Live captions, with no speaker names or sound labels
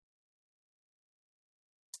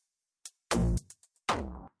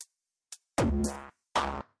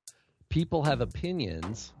people have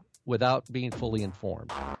opinions without being fully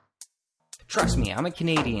informed. Trust me, I'm a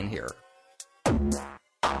Canadian here.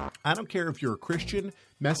 I don't care if you're a Christian,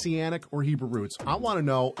 Messianic, or Hebrew roots. I want to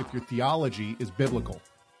know if your theology is biblical.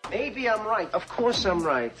 Maybe I'm right. Of course I'm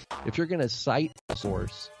right. If you're going to cite a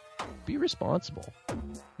source, be responsible.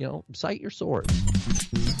 Cite your source.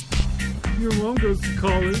 Your mom goes to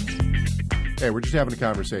college. Hey, we're just having a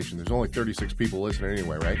conversation. There's only 36 people listening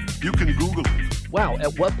anyway, right? You can Google it. Wow,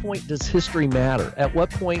 at what point does history matter? At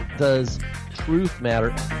what point does truth matter?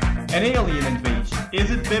 An alien invasion.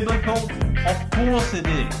 Is it biblical? Of course it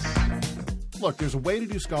is. Look, there's a way to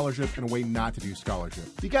do scholarship and a way not to do scholarship.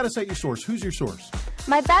 You got to cite your source. Who's your source?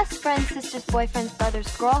 My best friend's sister's boyfriend's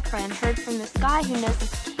brother's girlfriend heard from this guy who knows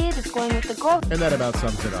his kid is going with the girl. And that about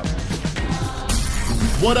sums it up.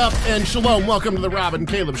 What up and shalom. Welcome to the Rob and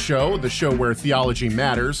Caleb Show, the show where theology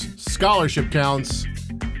matters, scholarship counts,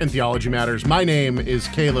 and theology matters. My name is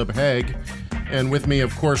Caleb Haig, and with me,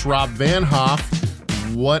 of course, Rob Van Hoff.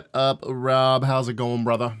 What up, Rob? How's it going,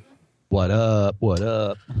 brother? What up? What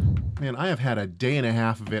up? Man, I have had a day and a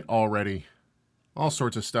half of it already. All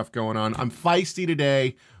sorts of stuff going on. I'm feisty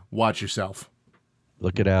today. Watch yourself.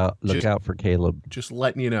 Look out for Caleb. Just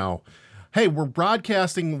letting you know. Hey, we're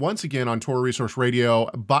broadcasting once again on Torah Resource Radio,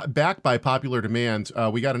 backed by popular demand.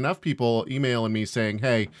 We got enough people emailing me saying,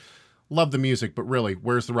 hey, love the music, but really,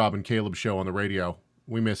 where's the Rob and Caleb Show on the radio?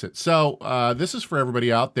 We miss it. So this is for everybody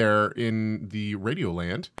out there in the radio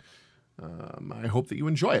land. I hope that you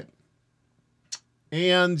enjoy it.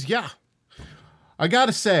 And yeah, I got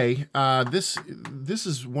to say, this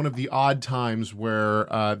is one of the odd times where,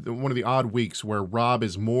 one of the odd weeks where Rob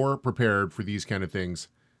is more prepared for these kind of things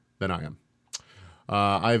than I am.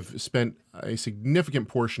 I've spent a significant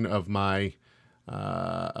portion of my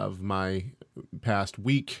past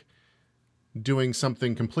week doing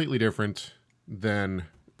something completely different than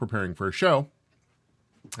preparing for a show,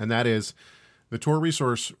 and that is the Torah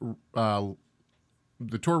Resource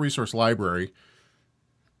Library.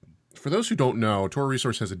 For those who don't know, Torah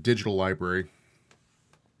Resource has a digital library,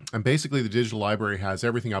 and basically the digital library has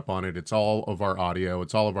everything up on it. It's all of our audio,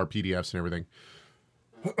 it's all of our PDFs and everything.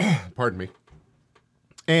 Pardon me.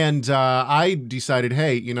 And I decided,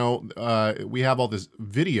 hey, we have all this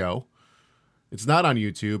video. It's not on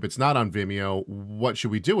YouTube. It's not on Vimeo. What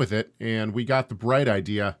should we do with it? And we got the bright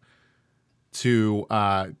idea to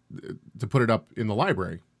put it up in the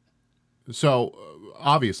library. So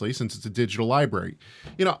obviously, since it's a digital library,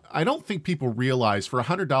 I don't think people realize for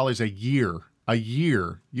 $100 a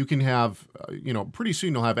year, you can have, pretty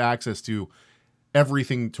soon you'll have access to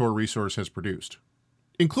everything Torah Resource has produced,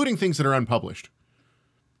 including things that are unpublished.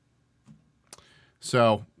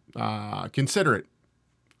 So consider it.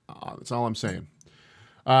 That's all I'm saying.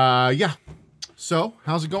 Yeah. So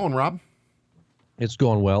how's it going, Rob? It's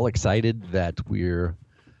going well. Excited that we're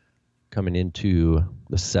coming into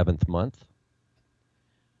the 7th month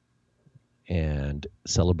and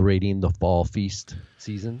celebrating the fall feast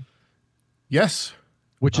season. Yes.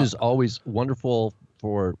 Which is always wonderful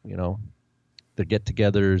for, the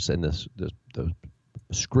get-togethers and the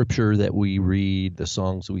scripture that we read, the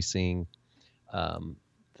songs we sing,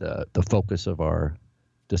 the focus of our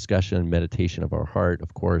discussion and meditation of our heart,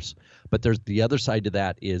 of course. But there's the other side to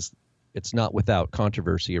that is it's not without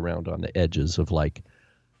controversy around on the edges of like,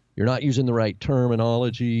 you're not using the right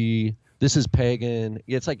terminology. This is pagan.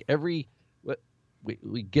 It's like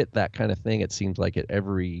we get that kind of thing. It seems like at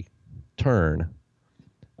every turn,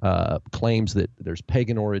 claims that there's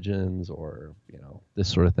pagan origins or, this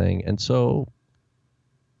sort of thing. And so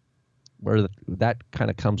where that kind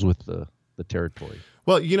of comes with the territory.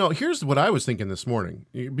 Well, here's what I was thinking this morning,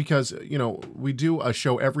 because, we do a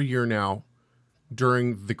show every year now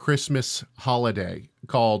during the Christmas holiday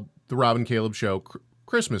called the Rob and Caleb Show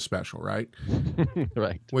Christmas Special, right?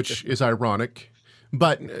 Right. Which is ironic,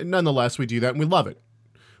 but nonetheless, we do that and we love it.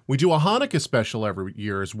 We do a Hanukkah special every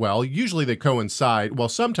year as well. Usually they coincide. Well,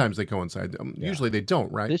 sometimes they coincide. Usually they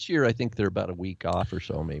don't, right? This year, I think they're about a week off or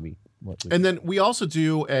so, maybe. And then we also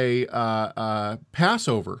do a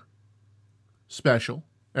Passover special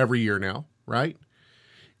every year now, right?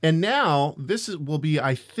 And now will be,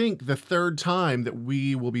 I think, the third time that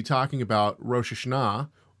we will be talking about Rosh Hashanah,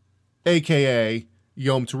 a.k.a.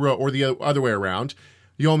 Yom Teruah, or the other way around,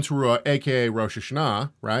 Yom Teruah, a.k.a. Rosh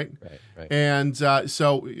Hashanah, right? Right. And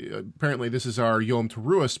so apparently this is our Yom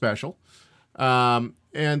Teruah special.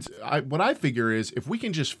 And what I figure is if we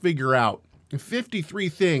can just figure out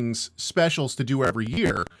 53 specials to do every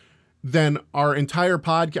year, then our entire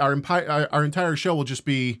podcast, our entire show will just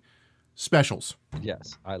be specials.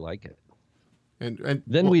 Yes, I like it. And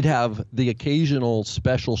then we'd have the occasional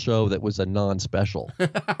special show that was a non-special.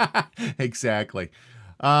 Exactly.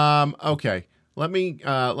 Okay. Let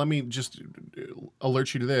me just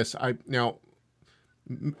alert you to this.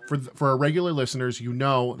 For our regular listeners, you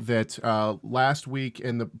know that last week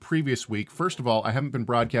and the previous week, first of all, I haven't been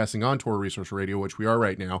broadcasting on Torah Resource Radio, which we are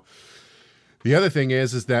right now. The other thing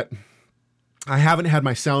is that I haven't had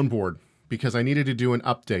my soundboard because I needed to do an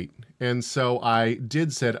update. And so I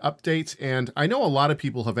did said updates, and I know a lot of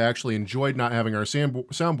people have actually enjoyed not having our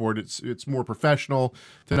soundboard. It's more professional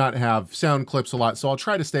to not have sound clips a lot, so I'll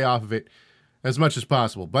try to stay off of it as much as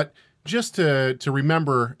possible. But just to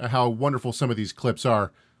remember how wonderful some of these clips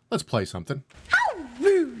are, let's play something. How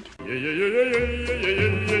rude!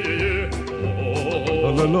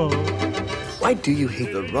 Why do you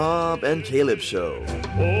hate the Rob and Caleb Show?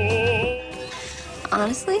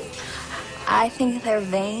 Honestly, I think they're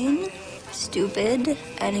vain, stupid,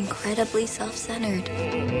 and incredibly self-centered.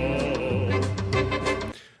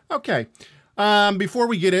 Okay. Before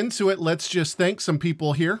we get into it, let's just thank some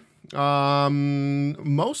people here.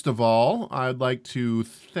 Most of all, I'd like to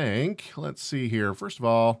thank, let's see here. First of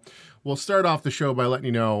all, we'll start off the show by letting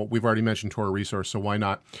you know, we've already mentioned Torah Resource, so why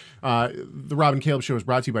not? The Rob and Caleb Show is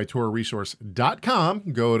brought to you by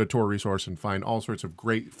TorahResource.com. Go to Torah Resource and find all sorts of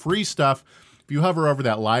great free stuff. If you hover over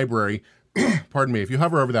that library, if you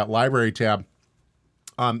hover over that library tab,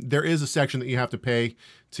 there is a section that you have to pay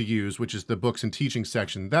to use, which is the books and teaching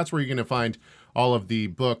section. That's where you're going to find all of the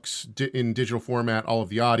books in digital format, all of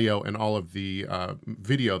the audio, and all of the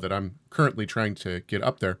video that I'm currently trying to get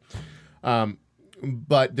up there.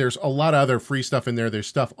 But there's a lot of other free stuff in there. There's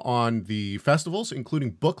stuff on the festivals,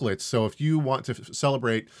 including booklets. So if you want to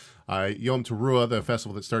celebrate Yom Teruah, the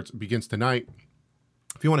festival that begins tonight,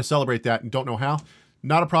 if you want to celebrate that and don't know how,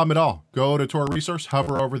 not a problem at all. Go to Torah Resource,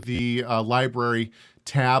 hover over the library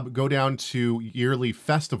tab, go down to yearly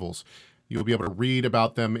festivals. You'll be able to read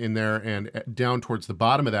about them in there, and down towards the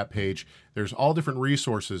bottom of that page, there's all different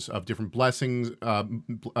resources of different blessings,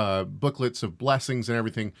 booklets of blessings and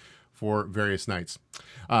everything for various nights.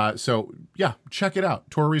 So yeah, check it out,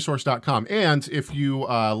 TorahResource.com. And if you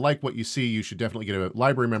like what you see, you should definitely get a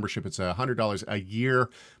library membership. It's $100 a year,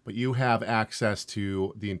 but you have access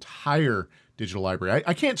to the entire digital library.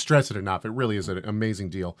 I can't stress it enough. It really is an amazing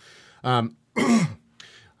deal.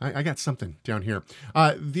 I got something down here.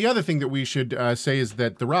 The other thing that we should say is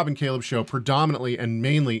that the Rob and Caleb Show predominantly and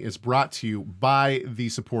mainly is brought to you by the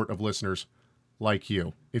support of listeners like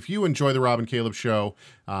you. If you enjoy the Rob and Caleb Show,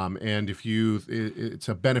 and if it's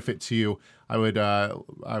a benefit to you, I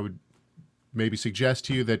would maybe suggest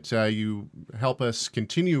to you that you help us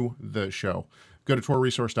continue the show. Go to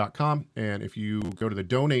TorahResource.com, and if you go to the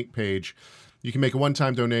donate page, you can make a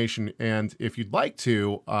one-time donation, and if you'd like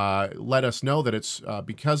to, let us know that it's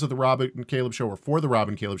because of the Rob and Caleb Show or for the Rob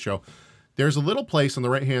and Caleb Show. There's a little place on the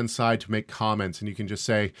right-hand side to make comments, and you can just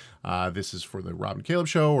say, this is for the Rob and Caleb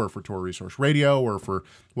Show or for Torah Resource Radio or for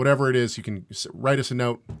whatever it is. You can write us a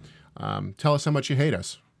note. Tell us how much you hate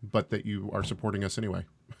us, but that you are supporting us anyway.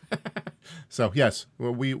 So, yes,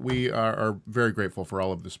 we are very grateful for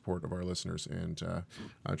all of the support of our listeners, and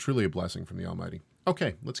truly a blessing from the Almighty.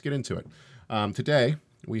 Okay, let's get into it. Today,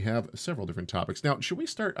 we have several different topics. Now, should we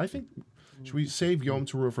save Yom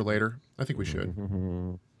Teruah for later? I think we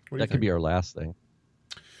should. That could be our last thing.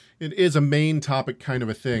 It is a main topic kind of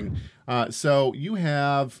a thing. So you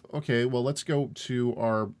have, okay, well, let's go to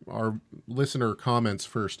our listener comments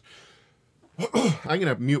first. I'm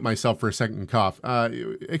going to mute myself for a second and cough.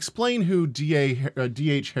 Explain who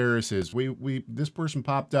D.H. Harris is. This person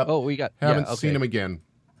popped up. Oh, haven't seen him again.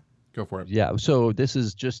 Go for it. Yeah, so this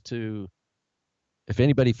is just to, if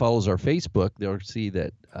anybody follows our Facebook, they'll see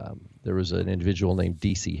that there was an individual named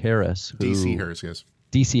D.C. Harris. D.C. Harris, yes.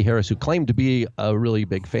 D.C. Harris, who claimed to be a really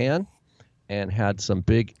big fan and had some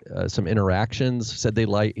interactions, said he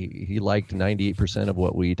liked 98% of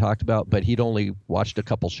what we talked about, but he'd only watched a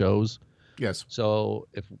couple shows. Yes. So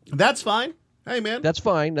that's fine. Hey, man. That's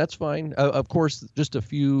fine. Of course, just a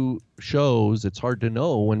few shows. It's hard to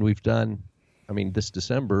know when we've done. I mean, this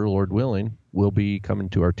December, Lord willing, we'll be coming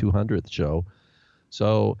to our 200th show.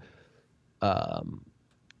 So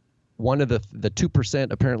one of the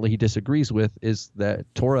 2% apparently he disagrees with is that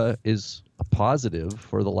Torah is a positive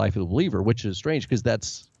for the life of the believer, which is strange because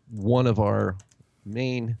that's one of our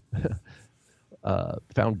main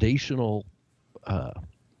foundational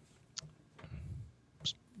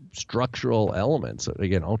structural elements,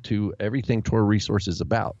 to everything Torah Resource is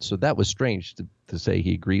about. So that was strange to say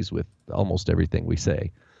he agrees with almost everything we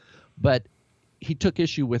say. But he took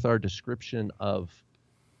issue with our description of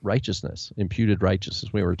righteousness, imputed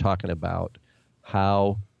righteousness. We were talking about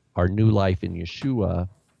how our new life in Yeshua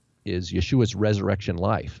is Yeshua's resurrection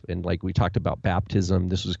life. And like we talked about baptism,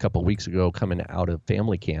 this was a couple of weeks ago coming out of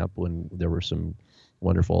family camp when there were some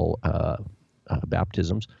wonderful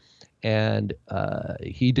baptisms. And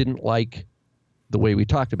he didn't like the way we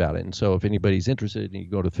talked about it. And so if anybody's interested, and you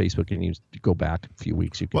go to Facebook and you go back a few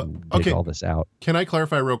weeks, you can dig all this out. Can I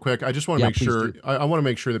clarify real quick? I just want to make sure, I want to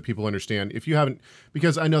make sure that people understand. If you haven't,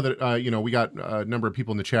 because I know that, we got a number of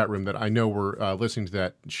people in the chat room that I know were listening to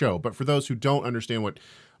that show. But for those who don't understand what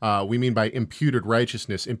we mean by imputed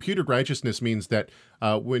righteousness means that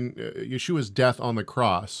when Yeshua's death on the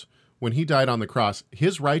cross, when he died on the cross,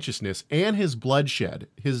 his righteousness and his bloodshed,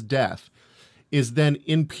 his death, is then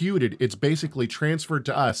imputed. It's basically transferred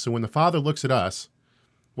to us. So when the Father looks at us,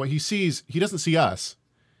 what he sees, he doesn't see us.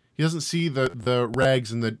 He doesn't see the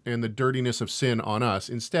rags and the dirtiness of sin on us.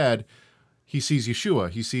 Instead, he sees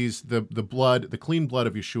Yeshua. He sees the blood, the clean blood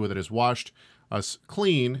of Yeshua that has washed us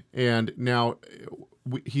clean, and now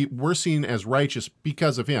we're seen as righteous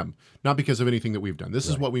because of him, not because of anything that we've done. This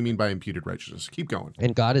is what we mean by imputed righteousness. Keep going.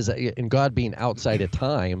 And God being outside of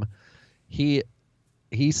time, he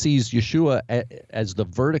sees Yeshua as the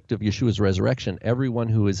verdict of Yeshua's resurrection. Everyone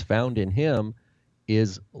who is found in him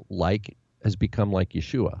has become like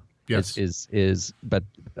Yeshua. Yes. But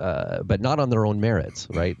not on their own merits,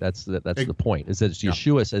 right? That's the point. Is that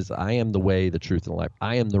Yeshua says, "I am the way, the truth, and the life.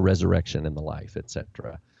 I am the resurrection and the life,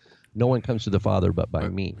 etc. No one comes to the Father but by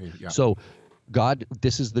me." Yeah. So, God,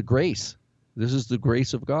 this is the grace. This is the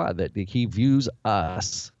grace of God that he views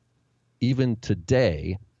us even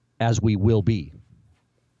today as we will be.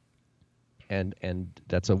 And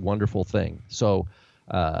that's a wonderful thing. So,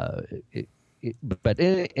 but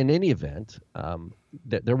in any event,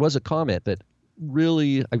 there was a comment that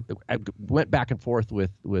really I went back and forth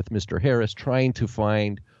with Mr. Harris trying to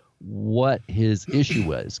find what his issue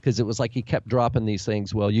was, because it was like he kept dropping these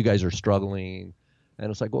things. Well, you guys are struggling,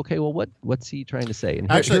 and it's like, okay, well, what's he trying to say?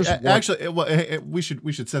 And we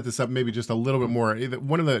should set this up maybe just a little bit more.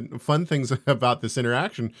 One of the fun things about this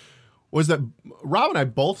interaction was that Rob and I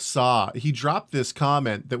both saw, he dropped this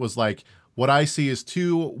comment that was like, what I see is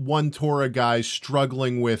two one Torah guys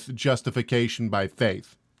struggling with justification by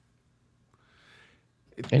faith.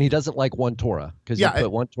 And he doesn't like one Torah, because he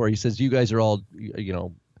put one Torah. He says, you guys are all,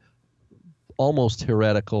 almost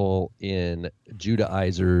heretical in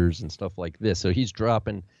Judaizers and stuff like this. So he's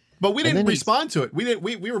dropping. But we didn't respond to it.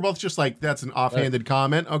 We were both just like, that's an offhanded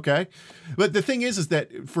comment. Okay. But the thing is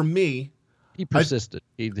that for me, he persisted.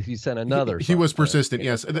 He sent another. He was persistent,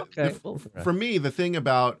 yes. Okay. For me, the thing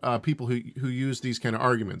about people who use these kind of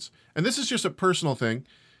arguments, and this is just a personal thing,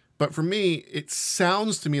 but for me, it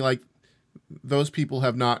sounds to me like those people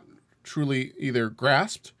have not truly either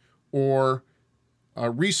grasped or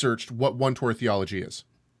researched what one Torah theology is.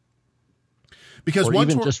 Because or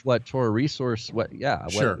even just what Torah resource,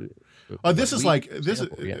 sure. This is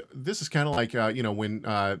kind of like when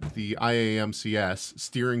the IAMCS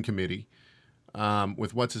steering committee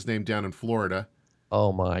with what's his name down in Florida.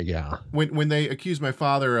 Oh my, yeah. When they accused my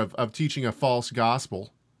father of teaching a false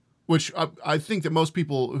gospel, which I think that most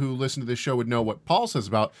people who listen to this show would know what Paul says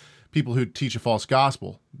about people who teach a false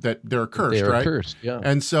gospel, that they're cursed, right? Cursed, yeah.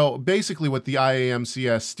 And so basically what the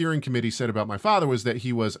IAMCS steering committee said about my father was that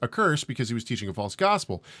he was accursed because he was teaching a false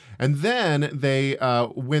gospel. And then they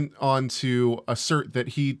went on to assert that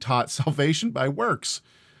he taught salvation by works,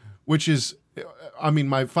 which is,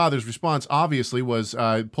 my father's response obviously was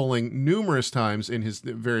pulling numerous times in his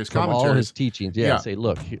various commentaries. All his teachings, say,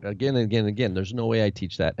 look, again and again and again, there's no way I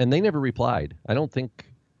teach that. And they never replied. I don't think,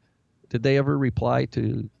 did they ever reply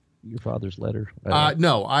to your father's letter?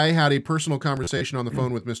 No, I had a personal conversation on the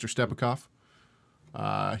phone with Mr. Stepikoff.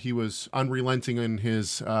 He was unrelenting in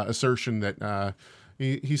his assertion that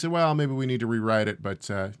he said, well, maybe we need to rewrite it, but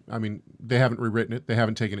they haven't rewritten it. They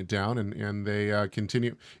haven't taken it down, and they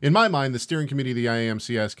continue. In my mind, the steering committee of the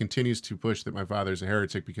IAMCS continues to push that my father is a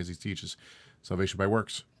heretic because he teaches salvation by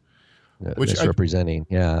works. Which misrepresenting,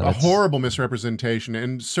 a horrible misrepresentation,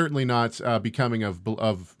 and certainly not becoming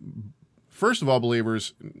of first of all,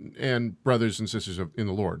 believers and brothers and sisters in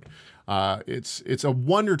the Lord. It's a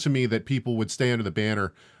wonder to me that people would stay under the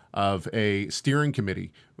banner of a steering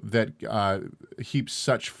committee that heaps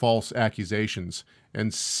such false accusations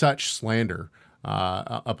and such slander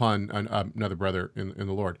upon another brother in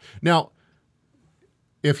the Lord. Now,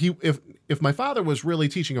 if my father was really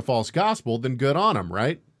teaching a false gospel, then good on him,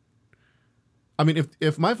 right?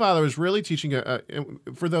 If my father is really teaching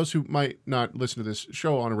for those who might not listen to this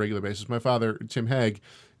show on a regular basis, my father, Tim Haig,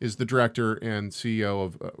 is the director and CEO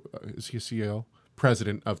of, is he a CEO?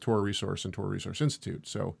 President of Torah Resource and Torah Resource Institute.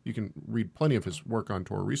 So you can read plenty of his work on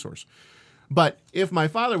Torah Resource. But if my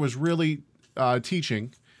father was really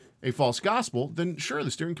teaching a false gospel, then sure,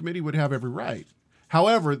 the steering committee would have every right.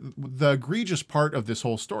 However, the egregious part of this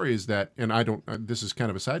whole story is that, and I don't, this is kind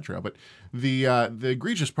of a side trail, but the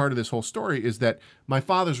egregious part of this whole story is that my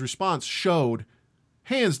father's response showed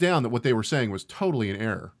hands down that what they were saying was totally in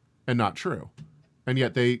error and not true. And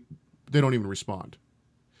yet they don't even respond.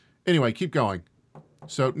 Anyway, keep going.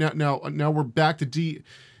 So now we're back to DC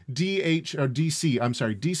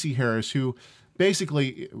Harris, who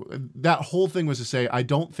basically that whole thing was to say, I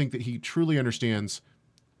don't think that he truly understands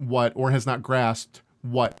what, or has not grasped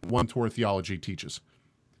what one Torah theology teaches,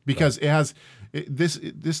 because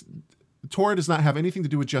this Torah does not have anything to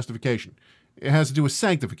do with justification. It has to do with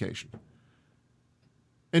sanctification.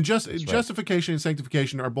 And justification and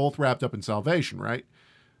sanctification are both wrapped up in salvation, right?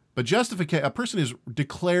 But a person is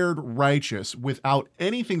declared righteous without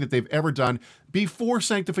anything that they've ever done before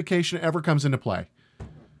sanctification ever comes into play.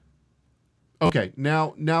 Okay,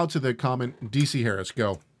 now to the comment. DC Harris,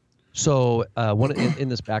 go. So in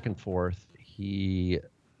this back and forth, he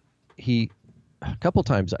a couple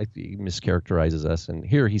times he mischaracterizes us, and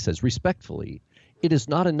here he says, respectfully, it is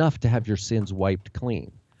not enough to have your sins wiped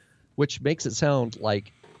clean, which makes it sound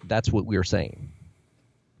like that's what we're saying.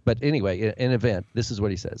 But anyway, in event, this is what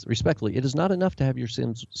he says. Respectfully, it is not enough to have your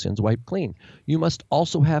sins wiped clean. You must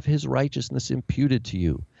also have his righteousness imputed to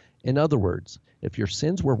you. In other words, if your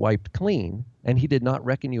sins were wiped clean and he did not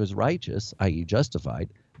reckon you as righteous, i.e. justified,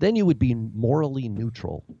 then you would be morally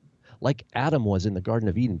neutral, like Adam was in the Garden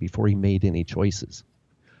of Eden before he made any choices.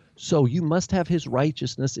 So you must have his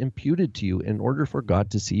righteousness imputed to you in order for God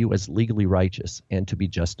to see you as legally righteous and to be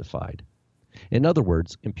justified. In other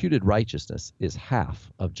words, imputed righteousness is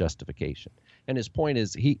half of justification. And his point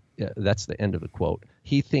is, that's the end of the quote.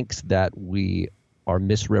 He thinks that we are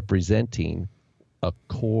misrepresenting a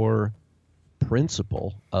core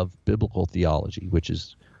principle of biblical theology, which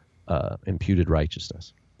is imputed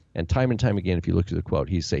righteousness. And time again, if you look at the quote,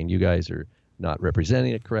 he's saying you guys are not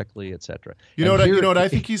representing it correctly, etc. You know what I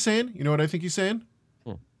think he's saying? You know what I think he's saying?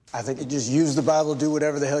 I think you just use the Bible, do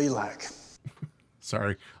whatever the hell you like.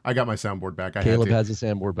 Sorry, I got my soundboard back. Caleb has his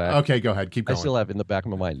soundboard back. Okay, go ahead. Keep going. I still have it in the back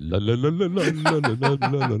of my mind. La, la, la, la, la, la,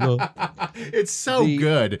 la, la, la. It's so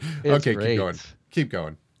good. Okay, great. Keep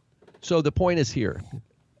going. So the point is here,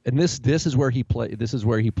 and this is where he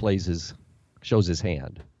shows his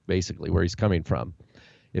hand, basically where he's coming from.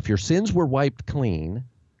 If your sins were wiped clean,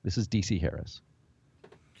 this is DC Harris.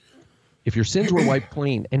 If your sins were wiped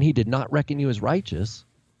clean and he did not reckon you as righteous,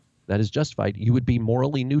 that is justified, you would be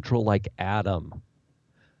morally neutral like Adam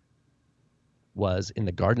was in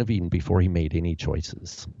the Garden of Eden before he made any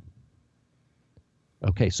choices.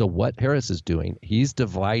 Okay, so what Harris is doing, he's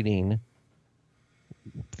dividing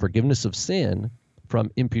forgiveness of sin from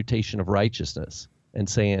imputation of righteousness and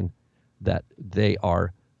saying that they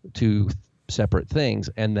are two separate things,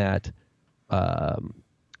 and that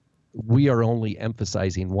we are only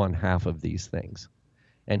emphasizing one half of these things.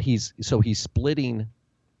 And he's splitting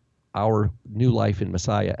our new life in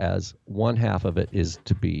Messiah as one half of it is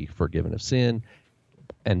to be forgiven of sin,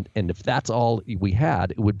 and if that's all we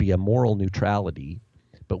had, it would be a moral neutrality,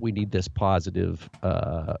 but we need this positive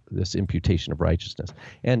this imputation of righteousness.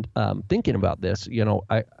 And thinking about this,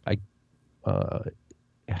 I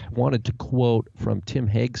wanted to quote from Tim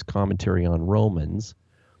Hagg's commentary on Romans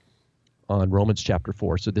chapter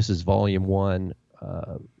 4. So this is volume 1,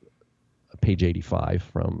 page 85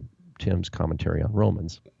 from Tim's commentary on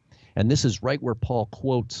Romans. And this is right where Paul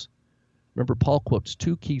quotes. Remember, Paul quotes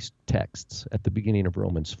two key texts at the beginning of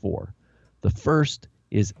Romans 4. The first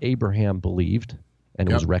is Abraham believed, and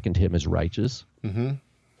it was reckoned to him as righteous.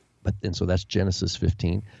 Mm-hmm. So that's Genesis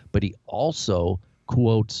 15. But he also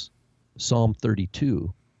quotes Psalm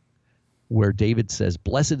 32, where David says,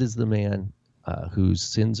 "Blessed is the man whose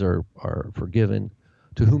sins are forgiven,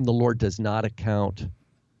 to whom the Lord does not account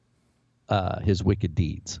his wicked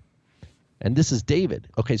deeds." And this is David.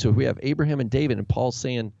 Okay, so we have Abraham and David, and Paul's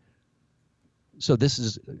saying, so this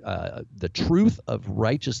is the truth of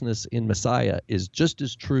righteousness in Messiah is just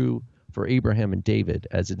as true for Abraham and David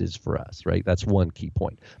as it is for us, right? That's one key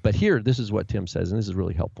point. But here, this is what Tim says, and this is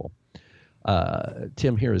really helpful.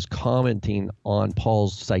 Tim here is commenting on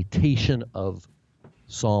Paul's citation of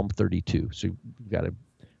Psalm 32. So you've got to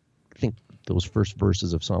think those first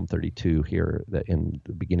verses of Psalm 32 here that in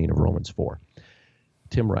the beginning of Romans 4.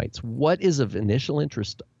 Tim writes, "What is of initial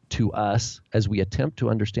interest to us as we attempt to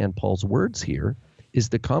understand Paul's words here is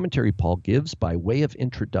the commentary Paul gives by way of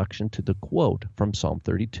introduction to the quote from Psalm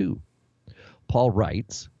 32. Paul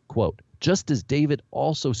writes, quote, just as David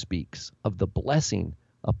also speaks of the blessing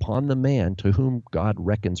upon the man to whom God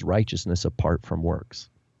reckons righteousness apart from works.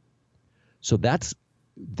 So that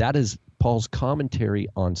is Paul's commentary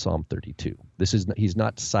on Psalm 32. He's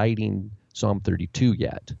not citing Psalm 32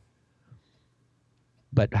 yet.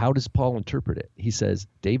 But how does Paul interpret it? He says,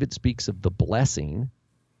 David speaks of the blessing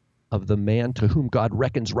of the man to whom God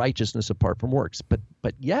reckons righteousness apart from works. But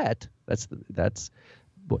yet, that's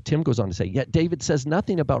what Tim goes on to say, yet David says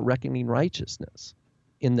nothing about reckoning righteousness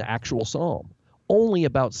in the actual psalm, only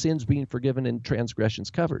about sins being forgiven and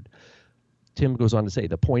transgressions covered. Tim goes on to say,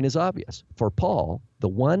 the point is obvious. For Paul, the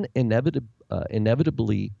one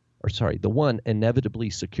inevitably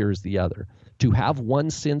secures the other. To have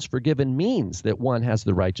one's sins forgiven means that one has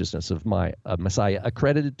the righteousness of Messiah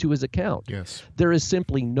accredited to his account. Yes. There is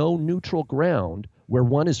simply no neutral ground where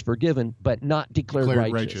one is forgiven but not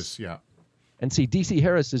declared righteous. Yeah. And see, D.C.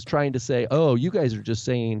 Harris is trying to say, oh, you guys are just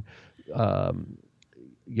saying,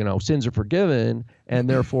 sins are forgiven, and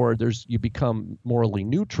therefore you become morally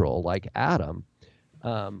neutral like Adam.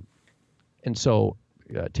 And so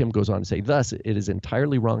Tim goes on to say, thus, it is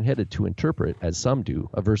entirely wrong-headed to interpret, as some do,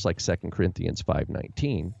 a verse like 2 Corinthians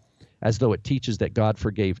 5:19, as though it teaches that God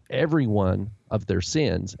forgave everyone of their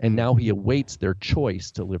sins, and now he awaits their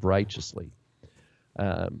choice to live righteously.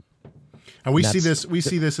 And we see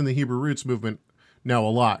this in the Hebrew Roots movement now a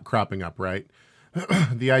lot cropping up, right?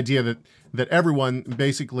 The idea that everyone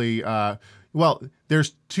basically,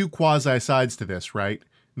 there's two quasi sides to this, right?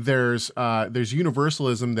 There's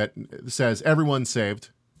universalism that says everyone's saved,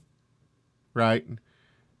 right?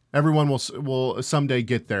 Everyone will someday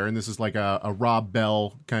get there, and this is like a Rob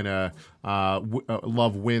Bell kind of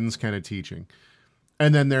love wins kind of teaching.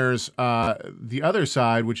 And then there's the other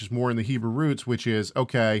side, which is more in the Hebrew Roots, which is,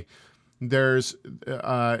 okay, there's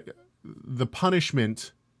the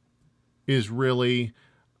punishment is really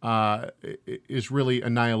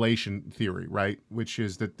annihilation theory, right? Which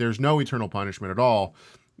is that there's no eternal punishment at all.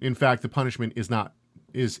 In fact, the punishment is not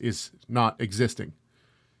existing.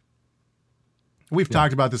 We've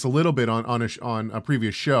talked about this a little bit on a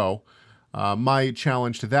previous show. My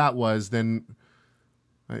challenge to that was then,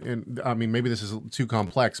 and I mean maybe this is too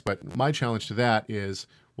complex, but my challenge to that is,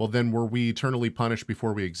 well, then were we eternally punished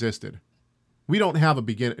before we existed? We don't have a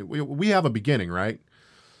beginning. We have a beginning, right?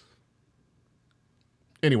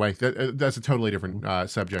 Anyway, that's a totally different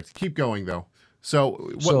subject. Keep going, though. So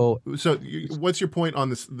what's your point on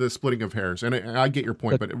the splitting of hairs? And I get your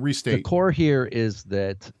point, but restate. The core here is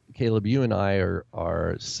that, Caleb, you and I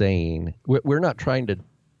are saying, we're not trying to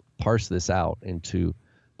parse this out into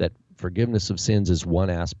that forgiveness of sins is one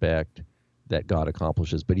aspect that God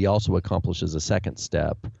accomplishes, but he also accomplishes a second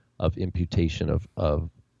step of imputation of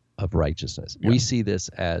righteousness. Yeah. We see this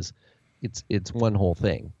as it's one whole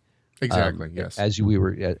thing. Exactly. Yes.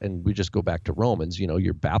 And we just go back to Romans.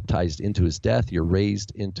 You're baptized into his death. You're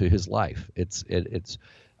raised into his life.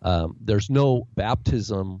 There's no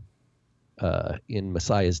baptism in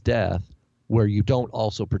Messiah's death where you don't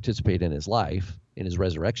also participate in his life, in his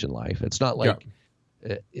resurrection life. It's not like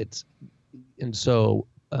this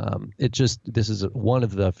is one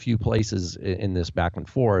of the few places in this back and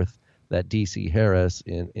forth that D.C. Harris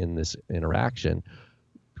in this interaction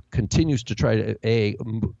continues to try to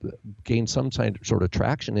gain some sort of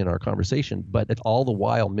traction in our conversation, but all the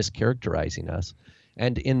while mischaracterizing us.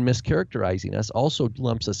 And in mischaracterizing us, also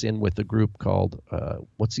lumps us in with a group called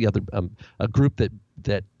what's the other a group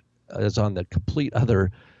that is on the complete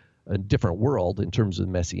other different world in terms of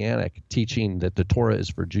messianic, teaching that the Torah is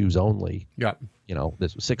for Jews only. Yeah.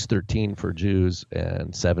 This 613 for Jews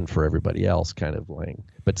and 7 for everybody else kind of thing,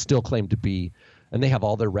 but still claim to be, and they have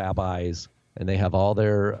all their rabbis and they have all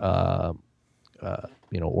their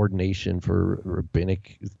ordination for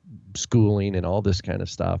rabbinic schooling and all this kind of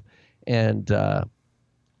stuff, and but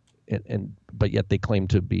yet they claim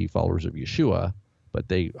to be followers of Yeshua, but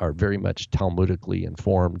they are very much Talmudically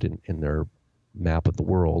informed in their map of the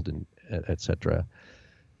world and etc.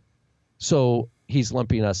 So he's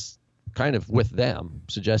lumping us kind of with them,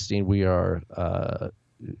 suggesting we are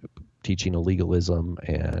teaching a legalism,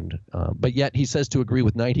 and but yet he says to agree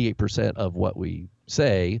with 98% of what we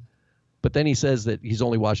say, but then he says that he's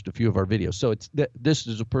only watched a few of our videos. So this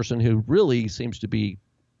is a person who really seems to be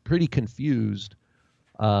pretty confused,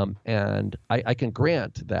 and I can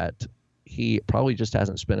grant that he probably just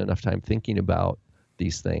hasn't spent enough time thinking about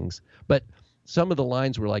these things. But some of the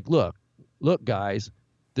lines were like, look guys,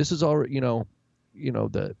 this is already,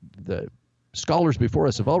 the scholars before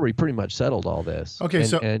us have already pretty much settled all this. Okay,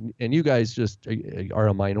 and you guys just are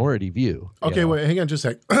a minority view. Okay, wait, hang on just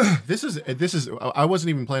a sec. This is I wasn't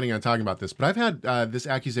even planning on talking about this, but I've had this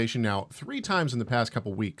accusation now 3 times in the past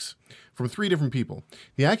couple weeks from 3 different people.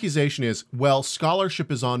 The accusation is, well,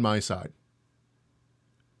 scholarship is on my side.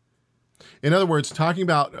 In other words, talking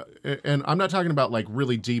about, and I'm not talking about like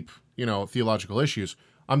really deep, theological issues.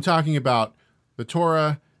 I'm talking about the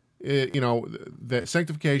Torah, the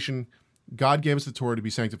sanctification. God gave us the Torah to be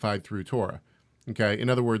sanctified through Torah. Okay. In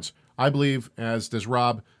other words, I believe, as does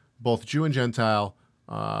Rob, both Jew and Gentile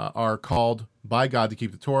are called by God to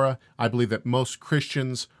keep the Torah. I believe that most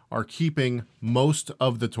Christians are keeping most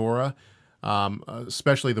of the Torah,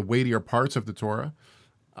 especially the weightier parts of the Torah.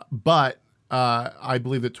 But I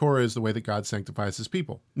believe that Torah is the way that God sanctifies his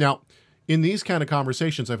people. Now, in these kind of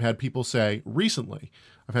conversations, I've had people say recently,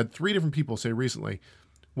 I've had 3 different people say recently,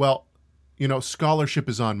 well, scholarship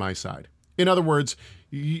is on my side. In other words,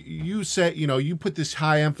 you say, you put this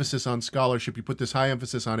high emphasis on scholarship, you put this high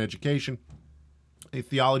emphasis on education.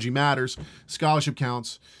 Theology matters, scholarship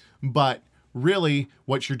counts, but really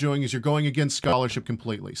what you're doing is you're going against scholarship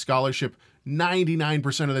completely. Scholarship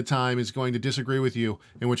 99% of the time is going to disagree with you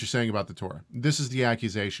in what you're saying about the Torah. This is the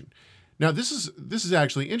accusation. Now, this is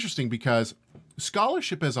actually interesting because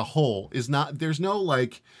scholarship as a whole is not, there's no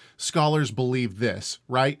like scholars believe this,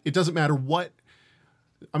 right? It doesn't matter what,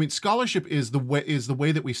 scholarship is the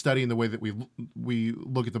way that we study and the way that we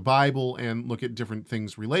look at the Bible and look at different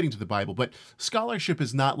things relating to the Bible. But scholarship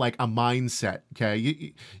is not like a mindset. Okay,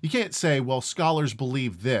 you can't say, well, scholars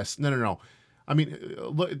believe this. No.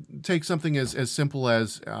 Take something as simple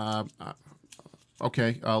as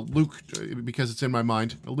Luke, because it's in my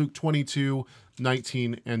mind. Luke 22,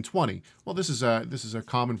 19, and 20. Well, this is a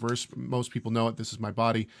common verse. Most people know it. This is my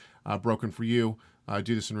body broken for you.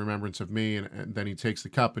 Do this in remembrance of me. And then he takes the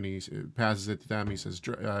cup and he passes it to them. He says,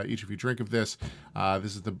 each of you drink of this.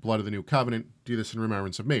 This is the blood of the new covenant. Do this in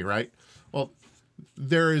remembrance of me, right? Well,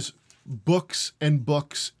 there is books and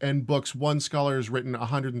books and books. One scholar has written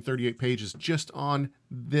 138 pages just on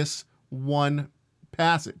this one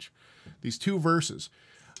passage, these 2 verses.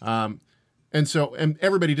 And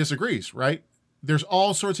everybody disagrees, right? There's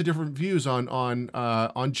all sorts of different views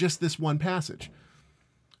on just this one passage.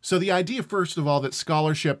 So the idea, first of all, that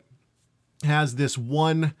scholarship has this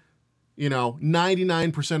one,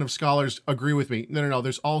 99% of scholars agree with me. No.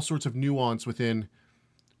 There's all sorts of nuance within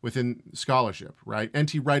scholarship, right?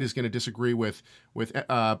 N.T. Wright is going to disagree with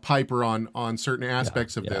Piper on certain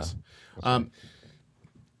aspects of this.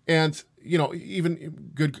 And,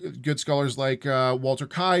 even good scholars like Walter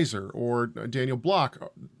Kaiser or Daniel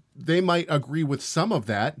Block, they might agree with some of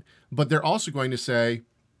that, but they're also going to say,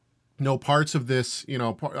 no, parts of this,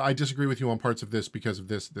 I disagree with you on parts of this because of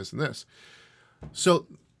this, this, and this. So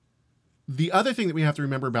the other thing that we have to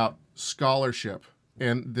remember about scholarship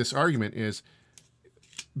and this argument is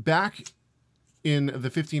back in the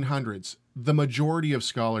 1500s, the majority of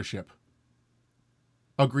scholarship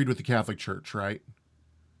agreed with the Catholic Church, right?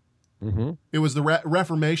 Mm-hmm. It was the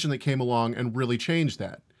Reformation that came along and really changed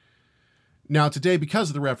that. Now, today, because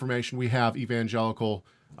of the Reformation, we have evangelical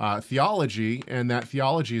theology, and that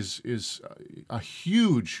theology is a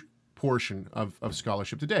huge portion of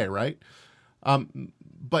scholarship today, right?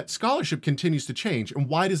 But scholarship continues to change. And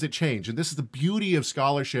why does it change? And this is the beauty of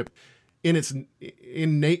scholarship in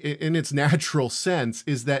its natural sense,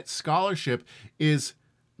 is that scholarship is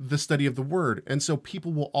the study of the word. And so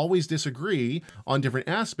people will always disagree on different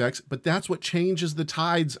aspects, but that's what changes the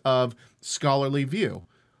tides of scholarly view.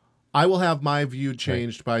 I will have my view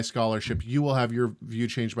changed by scholarship. You will have your view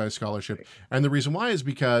changed by scholarship. And the reason why is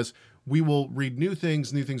because we will read new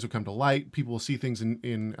things will come to light. People will see things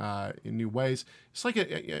in new ways. It's like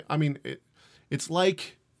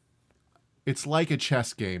it's like a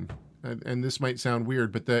chess game. And this might sound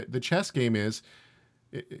weird, but the chess game is,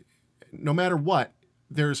 no matter what,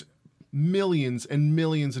 there's millions and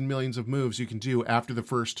millions and millions of moves you can do after the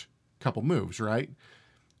first couple moves, right?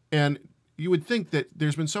 And you would think that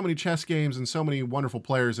there's been so many chess games and so many wonderful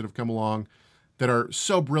players that have come along that are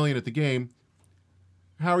so brilliant at the game.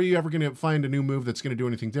 How are you ever going to find a new move that's going to do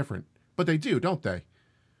anything different? But they do, don't they?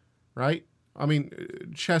 Right?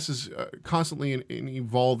 Chess is constantly an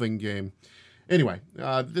evolving game. Anyway,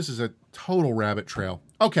 this is a total rabbit trail.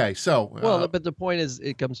 Okay, so... but the point is,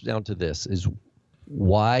 it comes down to this, is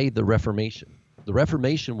why the Reformation? The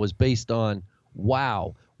Reformation was based on,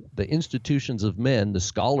 the institutions of men, the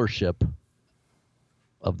scholarship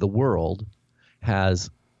of the world has,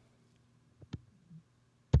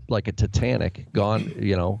 like a Titanic, gone,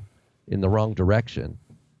 in the wrong direction.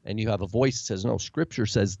 And you have a voice that says, no, Scripture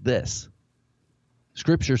says this.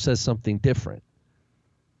 Scripture says something different.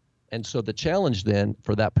 And so the challenge then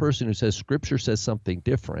for that person who says Scripture says something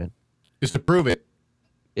different is to prove it.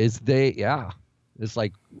 It's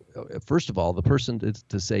like, first of all, the person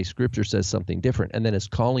to say Scripture says something different and then is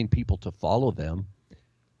calling people to follow them.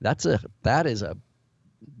 That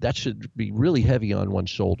should be really heavy on one's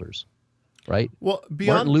shoulders. right? Well,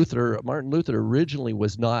 beyond Martin Luther originally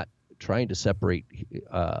was not trying to separate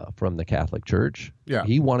from the Catholic Church. Yeah.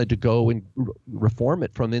 He wanted to go and reform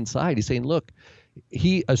it from inside. He's saying, look,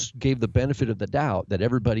 he gave the benefit of the doubt that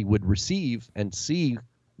everybody would receive and see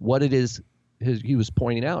what it is he was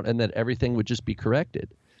pointing out, and that everything would just be corrected.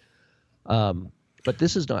 But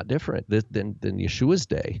this is not different than Yeshua's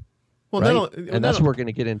day. Well, right? And that's what we're going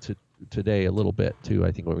to get into today a little bit too,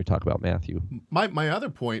 I think, when we talk about Matthew. My other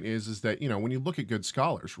point is that, when you look at good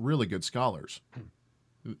scholars, really good scholars,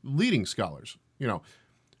 leading scholars,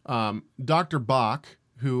 Dr. Bach,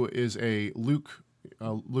 who is a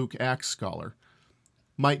Luke Acts scholar,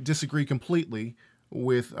 might disagree completely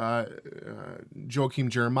with Joachim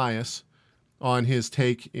Jeremias on his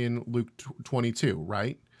take in Luke 22,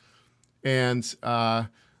 right? And I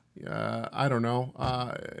don't know,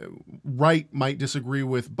 Wright might disagree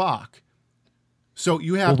with Bach. So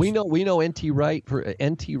you have we know N.T. Wright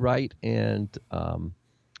and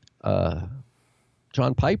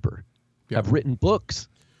John Piper have written books,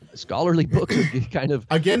 scholarly books, kind of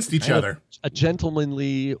against each other, a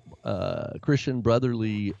gentlemanly Christian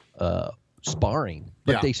brotherly sparring.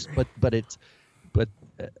 But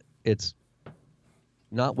it's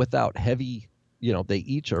not without heavy. They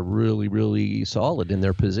each are really, really solid in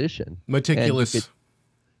their position, meticulous.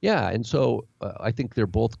 And so I think they're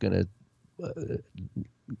both going to.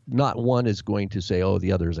 Not one is going to say, "Oh,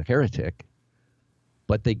 the other is a heretic,"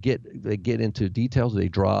 but they get into details. They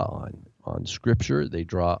draw on scripture. They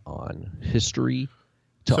draw on history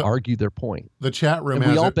to argue their point. The chat room,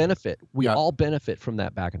 and we all benefit. We all benefit from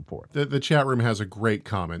that back and forth. The chat room has a great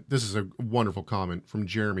comment. This is a wonderful comment from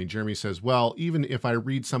Jeremy. Jeremy says, "Well, even if I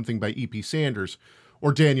read something by E.P. Sanders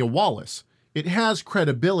or Daniel Wallace, it has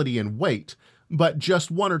credibility and weight, but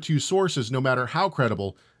just one or two sources, no matter how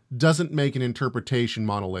credible, doesn't make an interpretation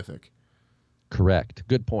monolithic." Correct.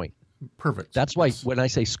 Good point. Perfect. That's why when I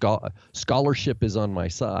say scholarship is on my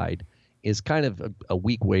side, is kind of a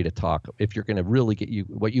weak way to talk. If you're going to really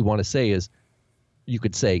what you want to say is, you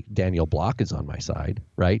could say Daniel Block is on my side,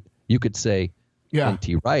 right? You could say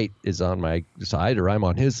N.T. Wright is on my side, or I'm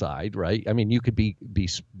on his side, right? I mean, you could be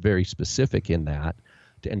very specific in that,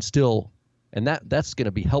 and still, and that's going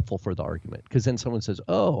to be helpful for the argument, because then someone says,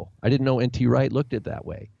 "Oh, I didn't know N.T. Wright looked at it that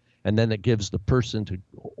way," and then it gives the person to,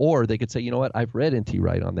 or they could say, "You know what? I've read N.T.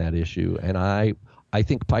 Wright on that issue, and I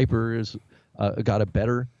think Piper is got a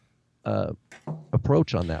better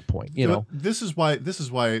approach on that point." This is why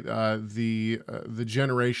the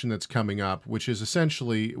generation that's coming up, which is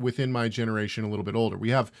essentially within my generation, a little bit older, we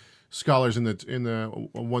have scholars in the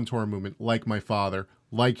One Torah movement, like my father,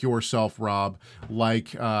 like yourself, Rob,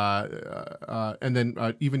 like and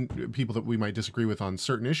then even people that we might disagree with on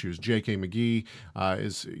certain issues. J.K. McGee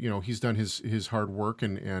is, he's done his hard work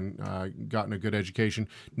and gotten a good education.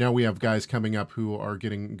 Now we have guys coming up who are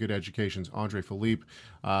getting good educations. Andre Philippe,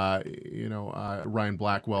 Ryan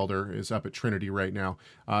Blackwelder is up at Trinity right now.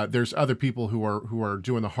 There's other people who are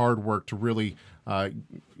doing the hard work to really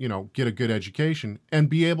get a good education and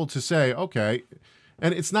be able to say, okay.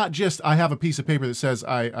 And it's not just I have a piece of paper that says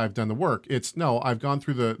I've done the work. It's no, I've gone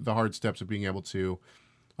through the hard steps of being able to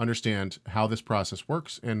understand how this process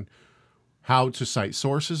works and how to cite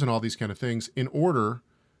sources and all these kind of things in order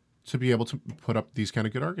to be able to put up these kind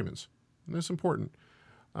of good arguments. And that's important.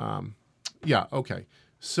 Okay.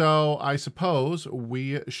 So I suppose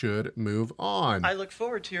we should move on. I look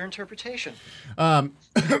forward to your interpretation.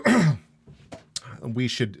 We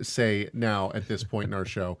should say now at this point in our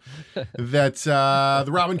show that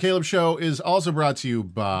the Rob and Caleb Show is also brought to you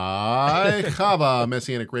by Chava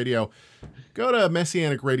Messianic Radio. Go to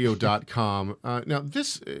messianicradio.com. Now,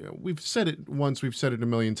 this, we've said it once, we've said it a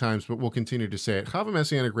million times, but we'll continue to say it. Chava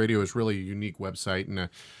Messianic Radio is really a unique website,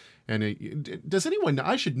 and does anyone,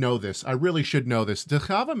 I should know this, I really should know this. Does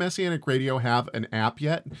Chava Messianic Radio have an app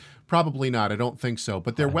yet? Probably not, I don't think so.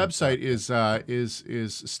 But their website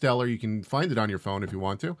is stellar. You can find it on your phone if you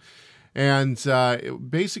want to. And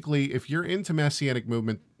basically, if you're into Messianic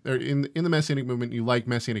movement, or in the Messianic movement, you like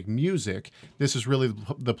Messianic music, this is really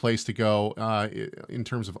the place to go in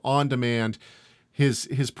terms of on-demand.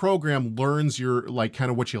 His program learns your, like, kind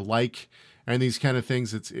of what you like, and these kind of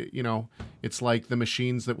things. It's like the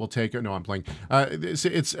machines that will take. No, I'm playing.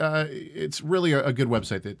 It's really a good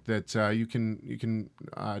website that you can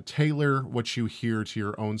tailor what you hear to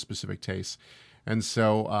your own specific tastes, and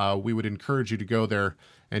so we would encourage you to go there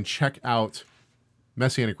and check out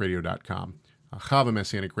messianicradio.com. Chava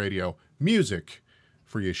Messianic Radio, music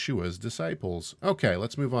for Yeshua's disciples. Okay,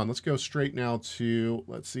 let's move on. Let's go straight now to,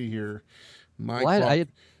 let's see here.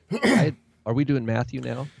 Are we doing Matthew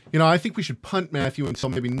now? I think we should punt Matthew until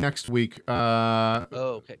maybe next week.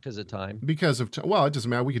 Okay, because of time. Because of well, it doesn't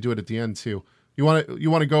matter. We could do it at the end too. You want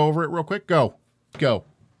to go over it real quick? Go.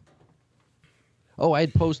 Oh, I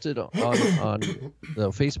had posted on the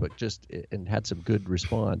Facebook and had some good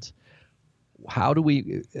response. How do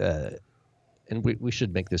we? And we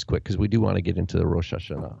should make this quick because we do want to get into the Rosh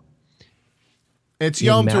Hashanah. It's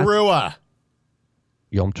Yom Teruah.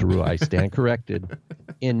 Yom Teruah. I stand corrected.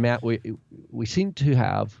 In Matt, we seem to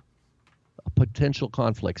have a potential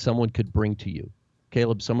conflict someone could bring to you.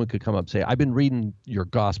 Caleb, someone could come up and say, I've been reading your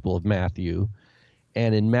Gospel of Matthew,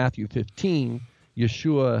 and in Matthew 15,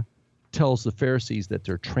 Yeshua tells the Pharisees that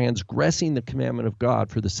they're transgressing the commandment of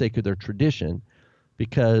God for the sake of their tradition,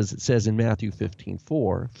 because it says in Matthew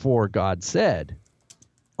 15:4, for God said,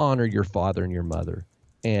 honor your father and your mother,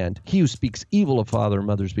 and he who speaks evil of father and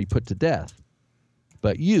mothers be put to death.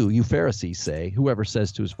 But you Pharisees say, whoever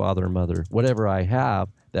says to his father or mother, whatever I have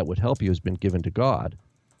that would help you has been given to God,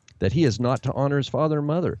 that he is not to honor his father or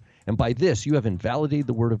mother. And by this you have invalidated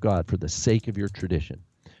the word of God for the sake of your tradition.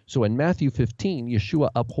 So in Matthew 15, Yeshua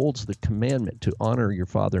upholds the commandment to honor your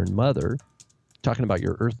father and mother, talking about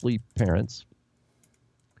your earthly parents,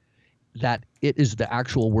 that it is the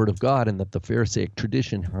actual word of God, and that the Pharisaic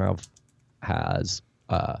tradition has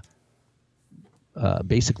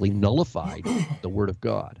basically nullified the word of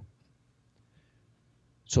God.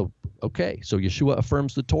 So Yeshua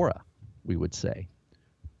affirms the Torah, we would say.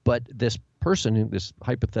 But this person, this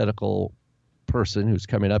hypothetical person who's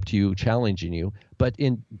coming up to you, challenging you, but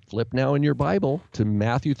flip now in your Bible to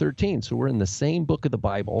Matthew 13. So we're in the same book of the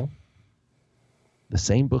Bible,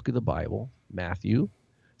 Matthew,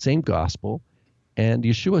 same gospel, and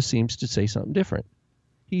Yeshua seems to say something different.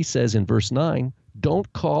 He says in verse 9,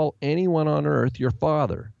 don't call anyone on earth your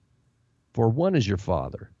father, for one is your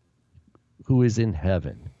Father, who is in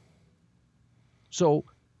heaven. So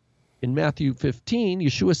in Matthew 15,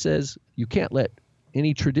 Yeshua says you can't let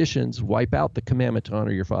any traditions wipe out the commandment to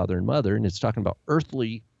honor your father and mother, and it's talking about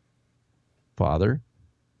earthly father.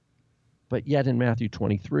 But yet in Matthew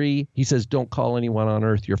 23, he says don't call anyone on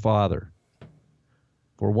earth your father,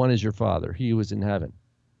 for one is your Father, he who is in heaven.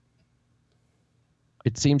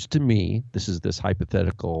 It seems to me, this is this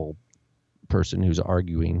hypothetical person who's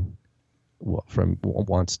arguing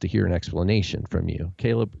wants to hear an explanation from you.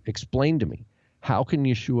 Caleb, explain to me, how can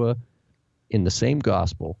Yeshua, in the same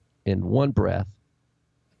gospel, in one breath,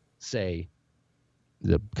 say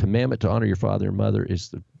the commandment to honor your father and mother is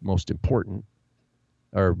the most important,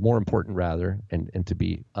 or more important rather, and to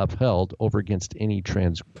be upheld over against any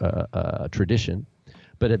tradition,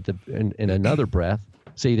 but in another breath,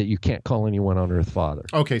 say that you can't call anyone on earth father?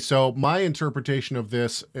 Okay, so my interpretation of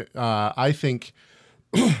this, I think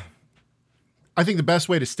the best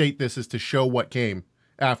way to state this is to show what came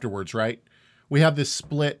afterwards, right? We have this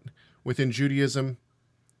split within Judaism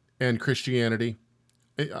and Christianity.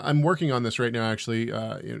 I'm working on this right now, actually,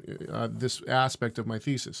 this aspect of my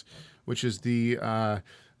thesis, which is the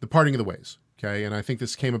parting of the ways. Okay, and I think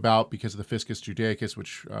this came about because of the Fiscus Judaicus,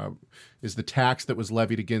 which is the tax that was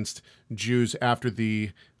levied against Jews after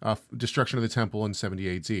the destruction of the temple in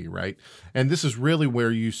 70 AD, right? And this is really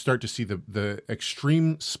where you start to see the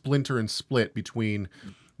extreme splinter and split between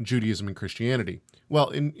Judaism and Christianity. Well,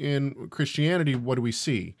 in Christianity, what do we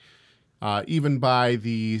see? Even by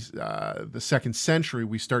the 2nd century,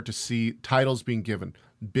 we start to see titles being given.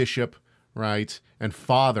 Bishop, right, and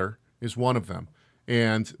father is one of them.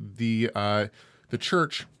 And the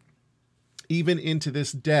church, even into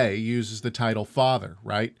this day, uses the title father,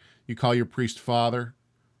 right? You call your priest father.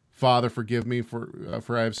 Father, forgive me for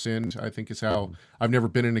I have sinned, I think is how, I've never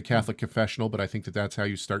been in a Catholic confessional, but I think that's how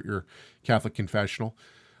you start your Catholic confessional.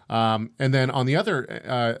 And then on the other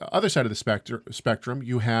side of the spectrum,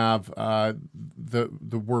 you have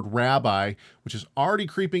the word rabbi, which is already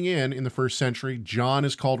creeping in the 1st century. John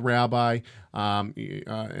is called rabbi, and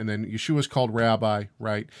then Yeshua is called rabbi,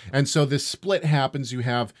 right? And so this split happens. You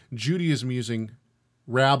have Judaism using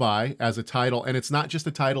rabbi as a title, and it's not just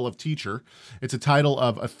a title of teacher, it's a title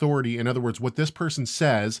of authority. In other words, what this person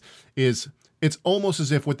says is, it's almost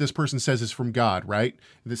as if what this person says is from God, right?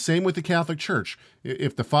 The same with the Catholic Church.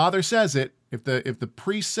 If the father says it, if the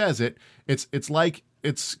priest says it, it's like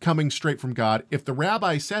it's coming straight from God. If the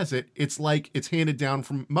rabbi says it, it's like it's handed down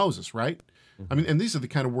from Moses, right? I mean, and these are the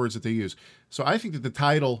kind of words that they use. So I think that the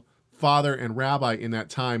title father and rabbi in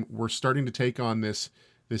that time were starting to take on this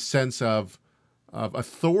sense of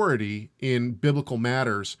authority in biblical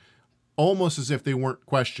matters, almost as if they weren't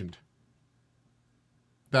questioned.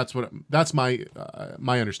 That's my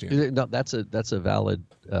understanding. No, that's a valid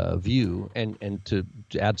view, and to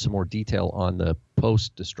add some more detail on the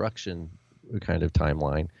post-destruction kind of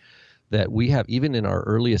timeline, that we have, even in our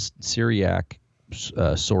earliest Syriac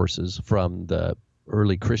sources from the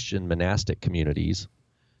early Christian monastic communities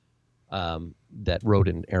that wrote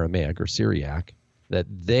in Aramaic or Syriac, that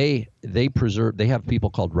they have people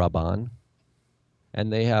called Rabban,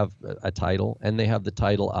 and they have a title, and they have the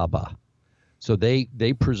title Abba. So they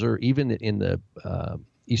preserve, even in the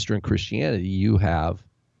Eastern Christianity, you have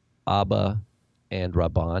Abba and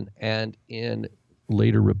Rabban, and in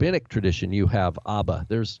later rabbinic tradition, you have Abba.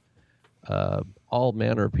 There's all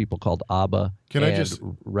manner of people called Abba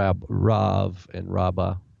Rav and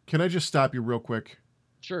Rabbah. Can I just stop you real quick?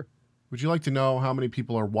 Sure. Would you like to know how many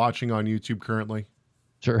people are watching on YouTube currently?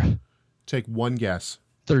 Sure. Take one guess.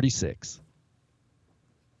 36.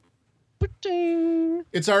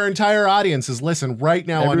 It's our entire audience is listening right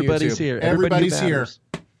now on YouTube. Everybody's here. Everybody's here.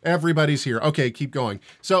 Everybody's here. Okay, keep going.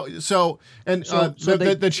 So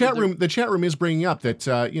the chat room is bringing up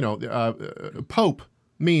that Pope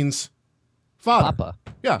means father. Papa.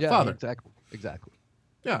 Yeah, father. Exactly.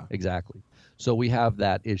 Yeah. Exactly. So we have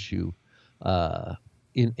that issue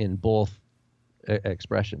in both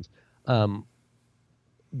expressions.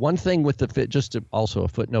 One thing with also a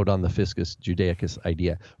footnote on the Fiscus Judaicus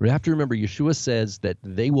idea. We have to remember Yeshua says that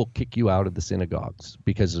they will kick you out of the synagogues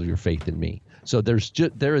because of your faith in me. So there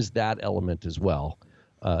is that element as well,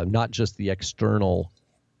 not just the external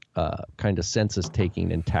kind of census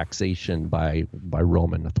taking and taxation by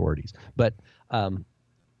Roman authorities. But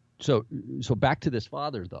so back to this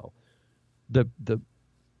father though,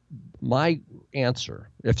 my answer,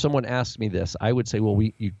 if someone asked me this, I would say, well,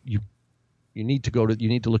 you need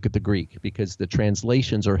to look at the Greek, because the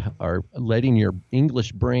translations are letting your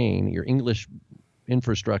English brain, your English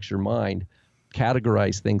infrastructure mind,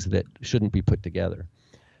 categorize things that shouldn't be put together.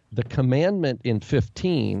 The commandment in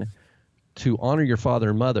 15 to honor your father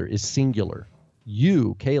and mother is singular.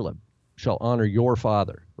 You, Caleb, shall honor your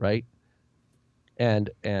father, right? And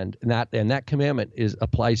that commandment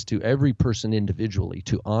applies to every person individually,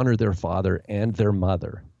 to honor their father and their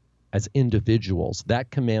mother as individuals.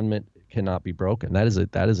 That commandment cannot be broken. That is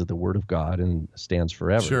the word of God and stands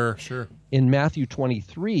forever. Sure. In Matthew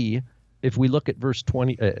 23, if we look at verse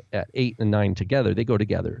 20 at 8 and 9 together, they go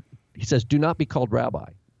together. He says, "Do not be called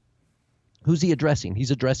rabbi." Who's he addressing?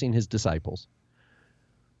 He's addressing his disciples.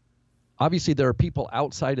 Obviously, there are people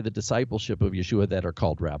outside of the discipleship of Yeshua that are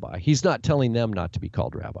called rabbi. He's not telling them not to be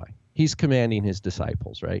called rabbi. He's commanding his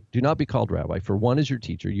disciples, right? Do not be called rabbi, for one is your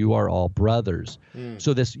teacher. You are all brothers.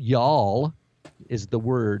 So this y'all is the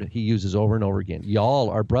word he uses over and over again. Y'all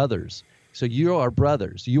are brothers. So you are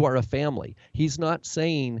brothers. You are a family. He's not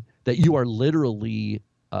saying that you are literally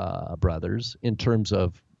brothers in terms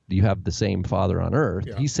of you have the same father on earth.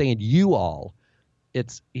 Yeah. He's saying you all.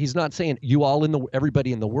 He's not saying you all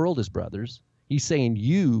everybody in the world is brothers. He's saying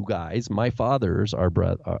you guys, my fathers are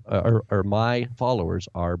or my followers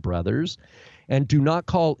are brothers, and do not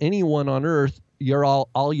call anyone on earth you're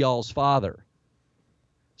all y'all's father.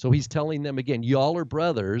 So he's telling them again, y'all are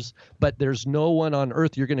brothers, but there's no one on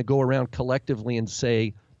earth you're going to go around collectively and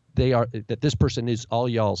say that this person is all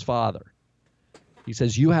y'all's father. He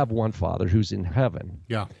says you have one father who's in heaven.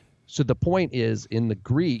 Yeah. So the point is, in the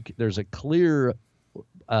Greek, there's a clear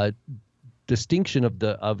distinction of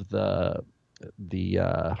the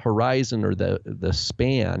horizon or the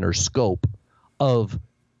span or scope of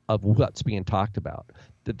what's being talked about.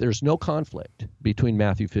 That there's no conflict between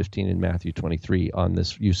Matthew 15 and Matthew 23 on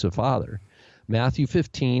this use of father. Matthew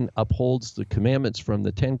 15 upholds the commandments from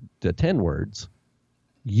the 10 words.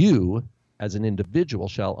 You, as an individual,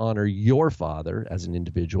 shall honor your father as an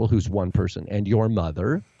individual, who's one person, and your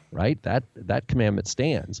mother, right? That commandment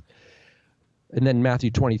stands. And then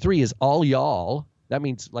Matthew 23 is all y'all. That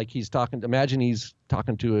means like imagine he's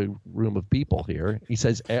talking to a room of people here. He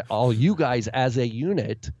says, all you guys as a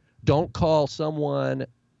unit, don't call someone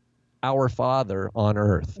our father on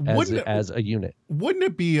earth as a unit. Wouldn't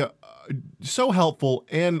it be so helpful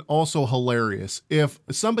and also hilarious if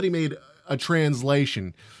somebody made a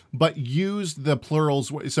translation but used the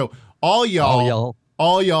plurals? So all y'all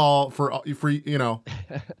for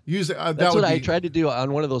use that. That's what I tried to do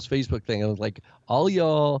on one of those Facebook things. I was like, all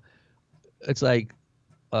y'all. It's like,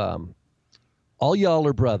 all y'all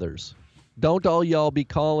are brothers. Don't all y'all be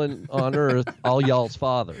calling on earth all y'all's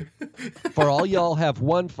father. For all y'all have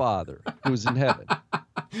one father who's in heaven. But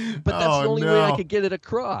that's the only way I could get it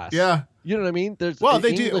across. Yeah. You know what I mean? They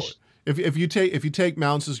English... do. If you take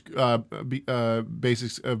Mounce's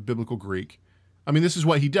basics of biblical Greek, I mean, this is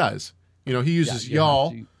what he does. He uses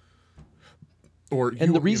y'all.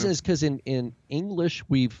 The reason is because in English,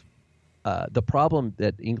 we've the problem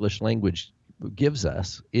that English language gives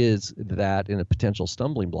us is that in a potential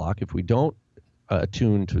stumbling block, if we don't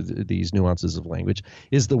attuned to these nuances of language,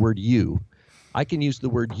 is the word you. I can use the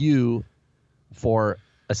word you for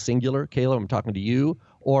a singular, Caleb, I'm talking to you,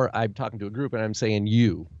 or I'm talking to a group and I'm saying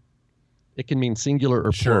you. It can mean singular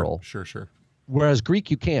or plural. Sure. Whereas Greek,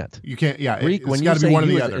 you can't. You can't, yeah. Greek, when you say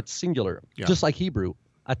you, it's singular. Yeah. Just like Hebrew.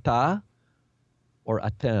 Ata or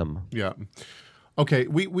atem. Yeah. Okay,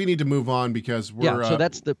 we need to move on because we're...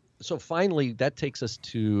 So finally, that takes us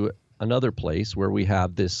to another place where we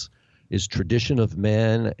have this is tradition of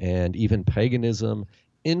men and even paganism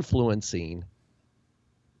influencing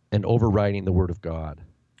and overriding the word of God.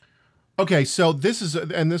 Okay, so this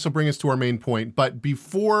will bring us to our main point. But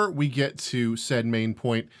before we get to said main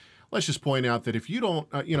point, let's just point out that if you don't,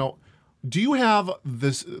 do you have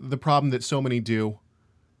the problem that so many do,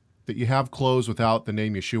 that you have clothes without the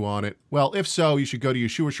name Yeshua on it? Well, if so, you should go to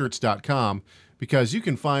YeshuaShirts.com because you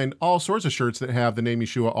can find all sorts of shirts that have the name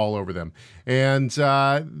Yeshua all over them. And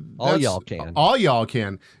all y'all can. All y'all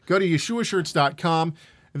can. Go to YeshuaShirts.com.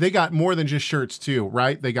 They got more than just shirts too,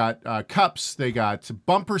 right? They got cups, they got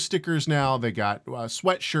bumper stickers now, they got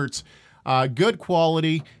sweatshirts, good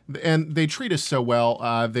quality, and they treat us so well.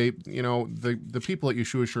 The people at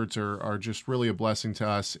Yeshua Shirts are just really a blessing to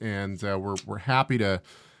us, and we're happy to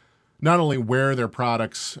not only wear their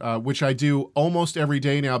products, which I do almost every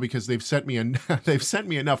day now because they've sent me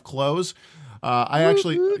enough clothes.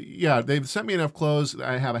 They've sent me enough clothes.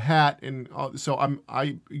 I have a hat, and so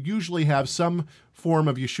I usually have some form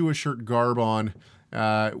of Yeshua shirt garb on,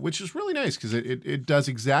 which is really nice because it does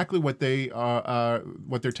exactly what their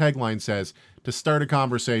tagline says: to start a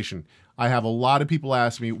conversation. I have a lot of people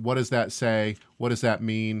ask me, what does that say? What does that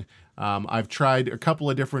mean? I've tried a couple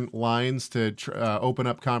of different lines to open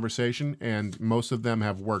up conversation, and most of them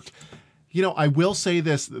have worked. I will say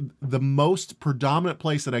this, the most predominant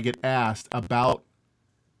place that I get asked about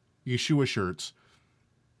Yeshua shirts,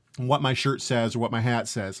 what my shirt says or what my hat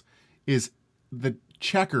says, is the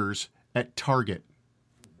checkers at Target.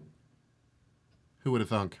 Who would have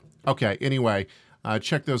thunk? Okay, anyway,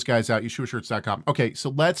 check those guys out, YeshuaShirts.com. Okay, so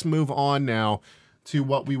let's move on now to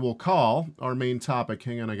what we will call our main topic.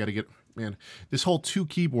 Hang on, I got to get, this whole 2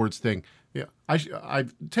 keyboards thing. Yeah,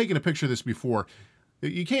 I've taken a picture of this before.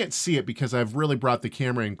 You can't see it because I've really brought the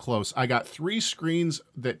camera in close. I got 3 screens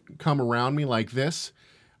that come around me like this.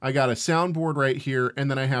 I got a soundboard right here, and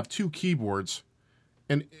then I have 2 keyboards.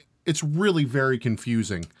 And it's really very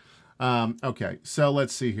confusing. Okay, so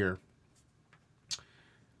let's see here.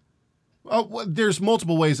 Oh, well, there's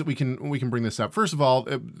multiple ways that we can bring this up. First of all,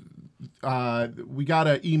 we got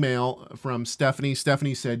an email from Stephanie.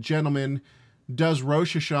 Stephanie said, "Gentlemen, does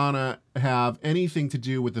Rosh Hashanah have anything to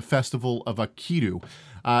do with the festival of Akidu?"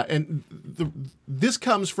 This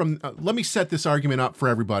comes from, let me set this argument up for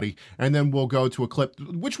everybody, and then we'll go to a clip,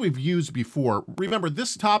 which we've used before. Remember,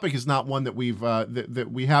 this topic is not one that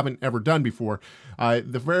we haven't ever done before.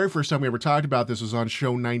 The very first time we ever talked about this was on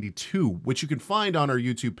show 92, which you can find on our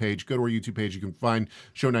YouTube page. Go to our YouTube page, you can find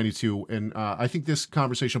show 92, and I think this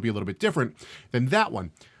conversation will be a little bit different than that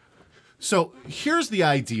one. So here's the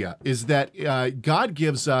idea, is that God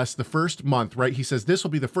gives us the first month, right? He says, this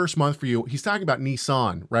will be the first month for you. He's talking about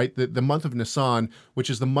Nisan, right? The month of Nisan,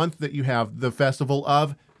 which is the month that you have the festival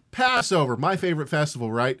of Passover, my favorite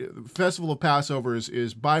festival, right? Festival of Passover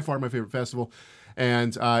is by far my favorite festival.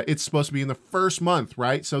 And it's supposed to be in the first month,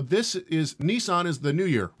 right? So Nisan is the new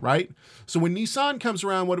year, right? So when Nisan comes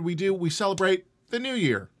around, what do? We celebrate the new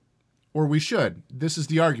year, or we should. This is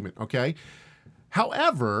the argument, okay?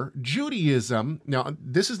 However, Judaism, now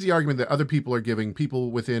this is the argument that other people are giving,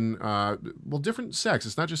 people within, different sects.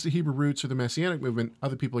 It's not just the Hebrew roots or the Messianic movement.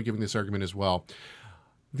 Other people are giving this argument as well.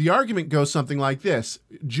 The argument goes something like this.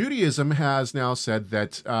 Judaism has now said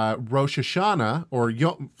that Rosh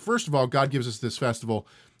Hashanah, first of all, God gives us this festival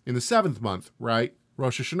in the 7th month, right?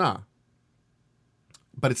 Rosh Hashanah.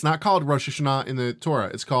 But it's not called Rosh Hashanah in the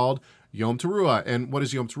Torah. It's called Yom Teruah. And what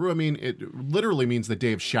does Yom Teruah mean? It literally means the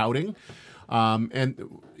day of shouting.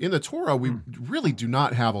 And in the Torah, we really do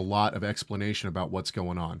not have a lot of explanation about what's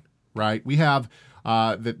going on, right? We have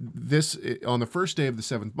that this, on the first day of the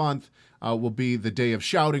 7th month, will be the day of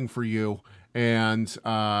shouting for you, and so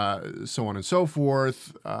on and so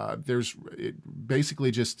forth. There's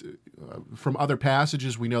basically just from other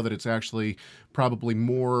passages, we know that it's actually probably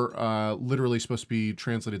more literally supposed to be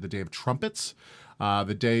translated the day of trumpets.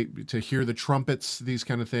 the day to hear the trumpets, these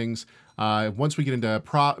kind of things. Once we get into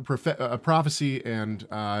prophecy, and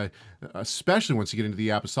especially once you get into the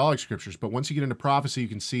apostolic scriptures, but once you get into prophecy, you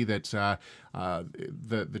can see that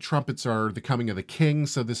the trumpets are the coming of the king.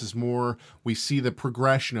 So this is more, we see the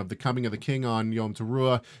progression of the coming of the king on Yom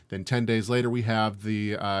Teruah. Then 10 days later, we have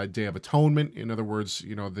the Day of Atonement. In other words,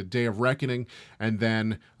 the Day of Reckoning. And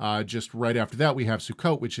then just right after that, we have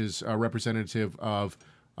Sukkot, which is representative of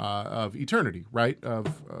eternity, right?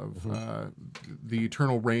 Of the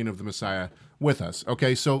eternal reign of the Messiah with us.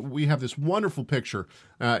 Okay, so we have this wonderful picture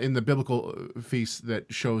in the biblical feast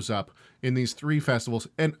that shows up in these 3 festivals,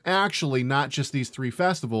 and actually not just these 3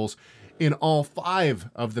 festivals, in all 5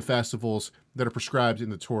 of the festivals that are prescribed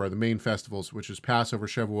in the Torah, the main festivals, which is Passover,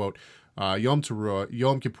 Shavuot, Yom Teruah,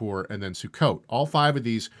 Yom Kippur, and then Sukkot. All 5 of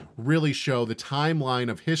these really show the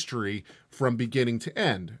timeline of history from beginning to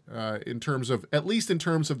end, in terms of, at least in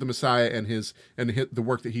terms of the Messiah and the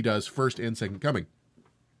work that he does first and second coming.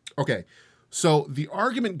 Okay, so the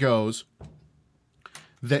argument goes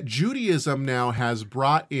that Judaism now has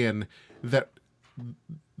brought in that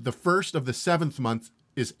the first of the 7th month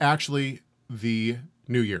is actually the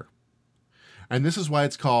New Year. And this is why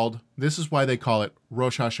they call it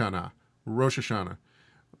Rosh Hashanah. Rosh Hashanah.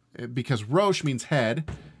 Because Rosh means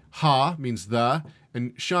head, Ha means the,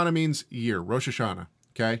 and Shana means year. Rosh Hashanah.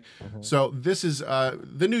 Okay? So this is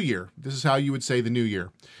the New Year. This is how you would say the New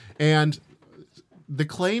Year. And the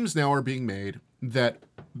claims now are being made that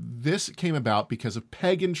this came about because of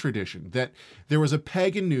pagan tradition, that there was a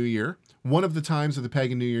pagan New Year. One of the times of the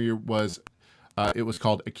pagan New Year was it was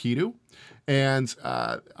called Akidu, and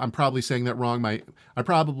I'm probably saying that wrong. I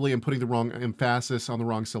probably am putting the wrong emphasis on the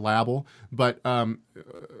wrong syllable, but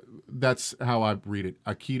that's how I read it.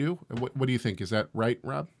 Akidu. What do you think? Is that right,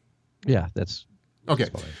 Rob? Yeah, that's okay.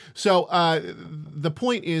 That's so the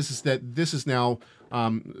point is that this is now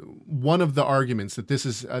one of the arguments that this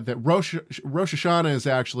is that Rosh Hashanah is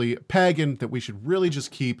actually pagan, that we should really just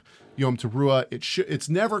keep Yom Teruah. It's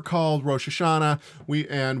never called Rosh Hashanah.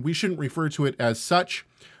 We shouldn't refer to it as such.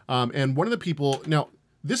 And one of the people, now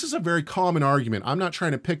this is a very common argument. I'm not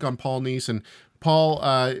trying to pick on Paul Neeson. Paul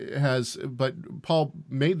Paul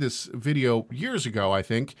made this video years ago, I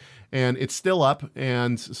think, and it's still up.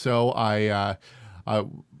 And so I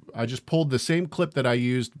just pulled the same clip that I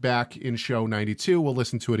used back in show 92. We'll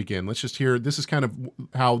listen to it again. Let's just hear. This is kind of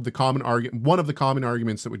how one of the common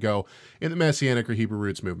arguments that would go in the Messianic or Hebrew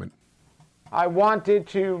Roots movement. I wanted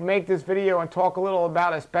to make this video and talk a little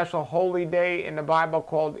about a special holy day in the Bible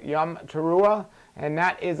called Yom Teruah, and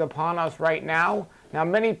that is upon us right now. Now,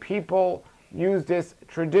 many people use this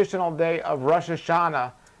traditional day of Rosh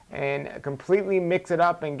Hashanah and completely mix it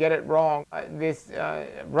up and get it wrong. This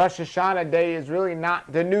Rosh Hashanah day is really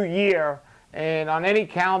not the new year, and on any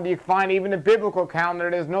calendar you find, even the biblical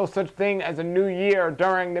calendar, there's no such thing as a new year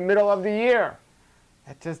during the middle of the year.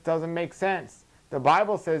 That just doesn't make sense. The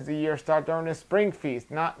Bible says the year starts during the spring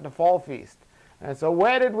feast, not the fall feast. And so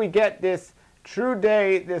where did we get this true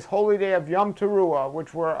day, this holy day of Yom Teruah,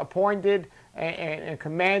 which we're appointed and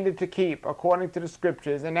commanded to keep according to the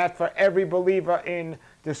scriptures? And that's for every believer in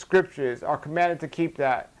the scriptures are commanded to keep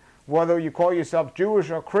that. Whether you call yourself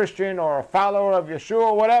Jewish or Christian or a follower of Yeshua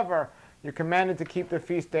or whatever, you're commanded to keep the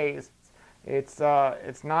feast days. It's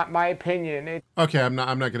not my opinion. Okay, I'm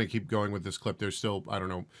not going to keep going with this clip. There's still, I don't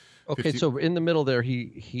know. Okay, so in the middle there,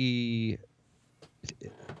 he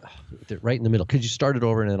right in the middle. Could you start it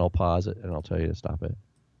over and then I'll pause it and I'll tell you to stop it?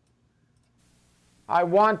 I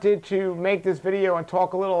wanted to make this video and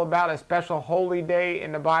talk a little about a special holy day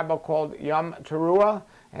in the Bible called Yom Teruah,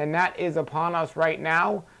 and that is upon us right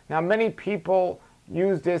now. Now, many people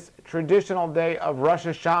use this traditional day of Rosh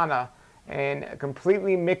Hashanah and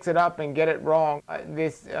completely mix it up and get it wrong.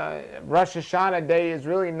 This Rosh Hashanah day is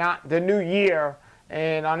really not the new year.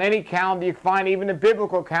 And on any calendar you find, even the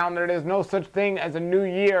biblical calendar, there's no such thing as a new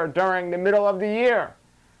year during the middle of the year.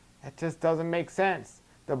 That just doesn't make sense.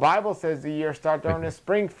 The Bible says the year starts during the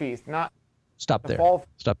spring feast, not Stop the there. fall.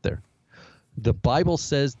 Stop there. The Bible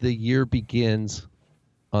says the year begins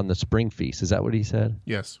on the spring feast. Is that what he said?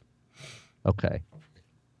 Yes. Okay.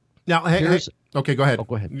 Now, hey, okay, go ahead. Oh,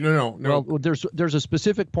 go ahead. No. Well, there's a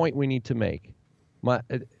specific point we need to make.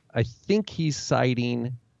 I think he's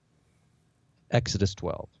citing Exodus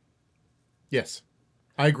 12. Yes,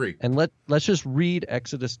 I agree. And let's just read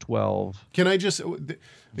Exodus 12. Can I just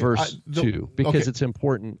verse 2 because it's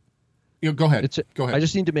important. Go ahead. Go ahead. I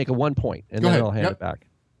just need to make one point and then I'll hand it back.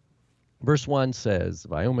 Verse 1 says,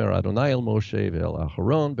 "Vayomer Adonai el Moshe ve'el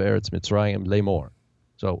Aharon be'eretz Mitzrayim lemor."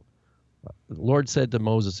 So the Lord said to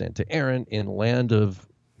Moses and to Aaron in land of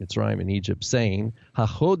Mitzrayim in Egypt, saying,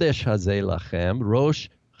 HaChodesh hazeh lachem Rosh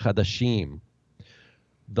Chadashim.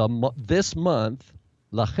 This month,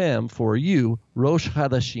 lachem, for you, Rosh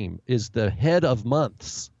Chadashim, is the head of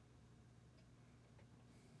months.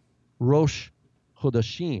 Rosh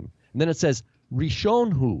Chodashim. And then it says,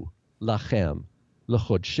 Rishon hu lachem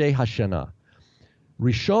lechodshei Hashanah.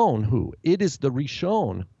 Rishon hu, it is the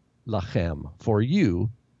Rishon lachem, for you,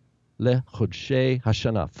 lechodshei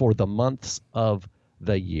Hashanah, for the months of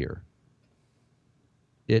the year.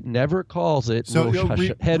 It never calls it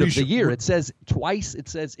head of the year. It says twice, it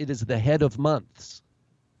says it is the head of months.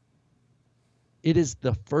 It is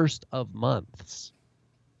the first of months.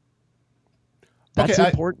 That's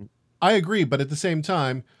important. I agree, but at the same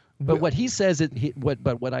time, but what he says,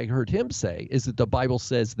 what I heard him say is that the Bible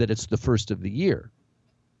says that it's the first of the year.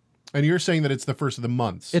 And you're saying that it's the first of the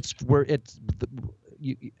months.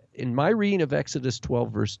 In my reading of Exodus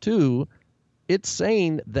 12, verse 2, it's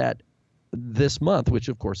saying that this month, which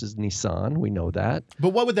of course is Nisan, we know that. But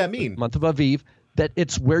what would that mean? Month of Aviv, that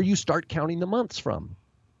it's where you start counting the months from.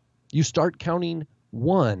 You start counting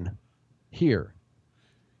one here.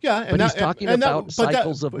 Yeah, but he's talking about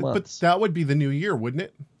cycles of months. But that would be the new year, wouldn't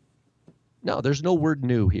it? No, there's no word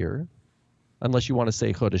new here. Unless you want to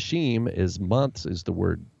say Chodashim is months, is the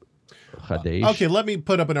word Chadesh. Okay, let me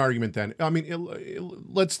put up an argument then. I mean,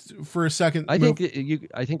 let's for a second. I think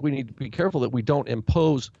we need to be careful that we don't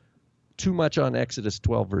impose too much on Exodus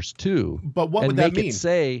 12, verse 2. But what would that mean?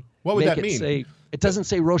 What would that mean? It doesn't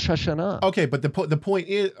say Rosh Hashanah. Okay, but the point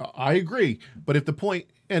is, I agree. But if the point,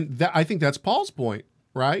 and that, I think that's Paul's point,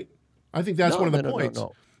 right? I think that's one of the points.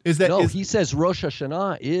 No. Is that he says Rosh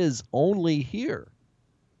Hashanah is only here.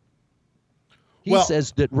 He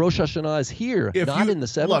says that Rosh Hashanah is here, not in the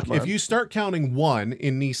seventh month. If you start counting one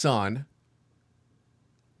in Nisan,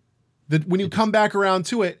 that when you come back around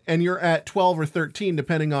to it and you're at 12 or 13,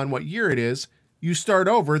 depending on what year it is, you start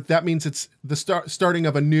over. That means it's the starting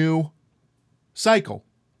of a new cycle,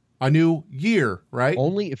 a new year, right?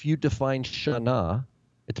 Only if you define Shana.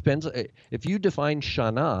 It depends. If you define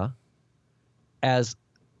Shana as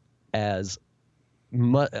Shana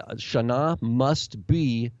must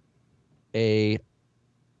be a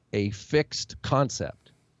fixed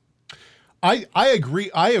concept. I agree.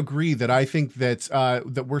 I agree that I think that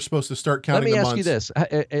that we're supposed to start counting the months. Let me ask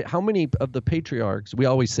you this. How many of the patriarchs, we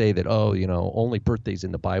always say that, only birthdays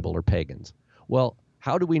in the Bible are pagans. Well,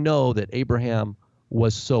 how do we know that Abraham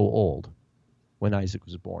was so old when Isaac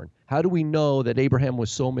was born? How do we know that Abraham was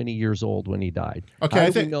so many years old when he died? Okay,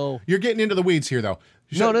 I think you're getting into the weeds here, though.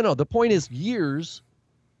 No. The point is years.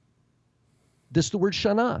 The word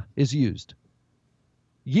Shana is used.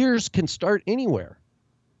 Years can start anywhere.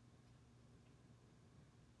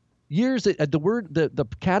 Years, the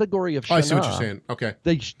category of Shana. I see what you're saying. Okay.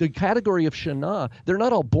 The category of Shana, they're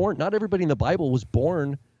not all born. Not everybody in the Bible was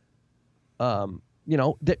born.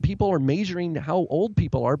 That people are measuring how old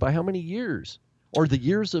people are by how many years, or the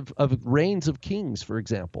years of reigns of kings, for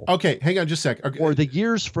example. Okay, hang on just a sec. Okay. Or the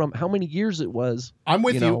years from how many years it was. I'm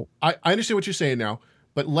with you. I understand what you're saying now.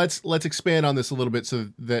 But let's expand on this a little bit so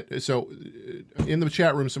in the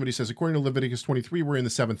chat room somebody says, according to Leviticus 23, we're in the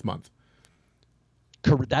 7th month.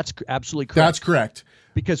 That's absolutely correct. That's correct.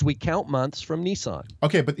 Because we count months from Nisan.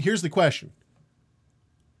 Okay, but here's the question.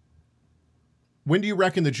 When do you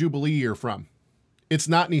reckon the Jubilee year from? It's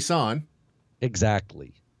not Nisan.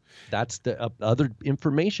 Exactly. That's the other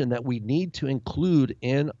information that we need to include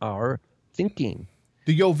in our thinking.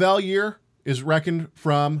 The Yovel year is reckoned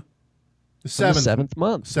from the seventh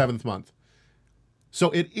month. 7th month. So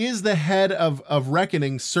it is the head of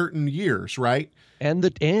reckoning certain years, right?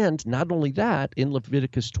 And not only that, in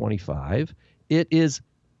Leviticus 25, it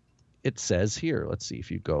says here, let's see if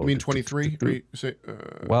you go. You mean 23?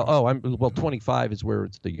 25 is where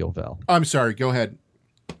it's the Yovel. I'm sorry, go ahead.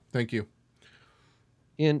 Thank you.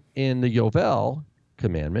 In the Yovel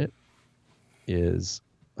commandment is,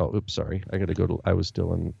 sorry. I was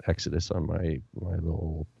still in Exodus on my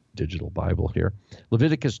little digital Bible here.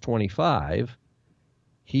 Leviticus 25,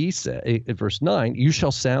 he said in verse 9, you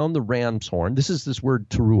shall sound the ram's horn. This word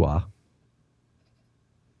teruah.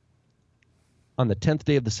 On the 10th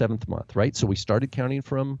day of the 7th month, right? So we started counting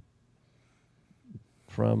from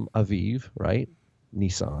Aviv, right?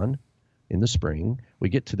 Nisan, in the spring. We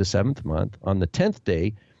get to the 7th month. On the 10th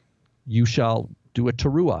day, you shall do a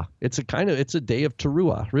teruah. It's a day of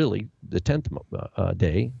teruah, really. The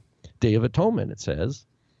 10th day of atonement, it says.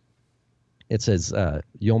 It says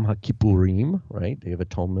Yom HaKippurim, right? Day of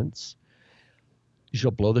Atonements. You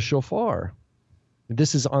shall blow the shofar.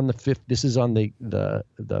 This is on the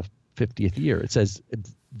 50th year. It says,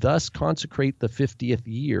 thus consecrate the 50th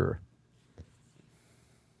year.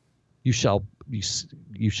 you shall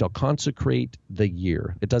consecrate the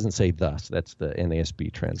year. It doesn't say thus. That's the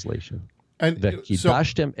NASB translation. And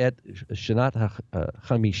V'kidashtem et shanat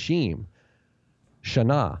hamishim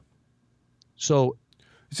shana. So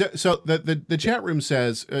the chat room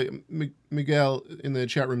says, Miguel in the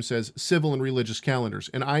chat room says civil and religious calendars.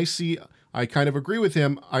 And I kind of agree with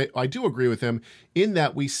him. I do agree with him in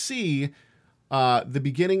that we see the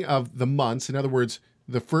beginning of the months. In other words,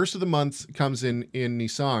 the first of the months comes in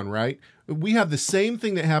Nisan, right? We have the same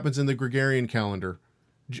thing that happens in the Gregorian calendar.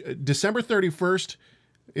 December 31st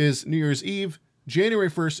is New Year's Eve. January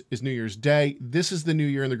 1st is New Year's Day. This is the new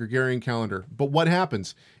year in the Gregorian calendar. But what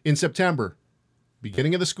happens in September?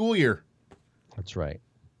 Beginning of the school year. That's right.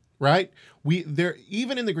 Right?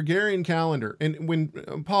 Even in the Gregorian calendar, and when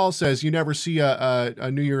Paul says you never see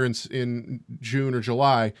a new year in June or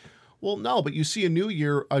July, well, no, but you see a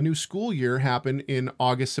new school year happen in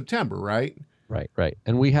August, September, right? Right.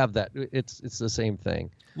 And we have that. It's the same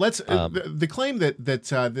thing. The claim that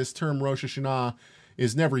this term Rosh Hashanah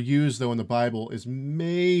is never used though in the Bible is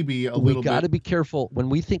maybe a little bit. We got to be careful when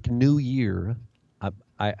we think New Year.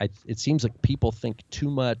 It seems like people think too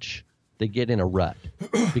much. They get in a rut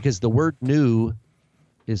because the word new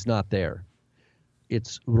is not there.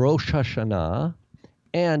 It's Rosh Hashanah,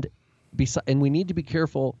 and we need to be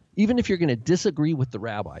careful. Even if you're going to disagree with the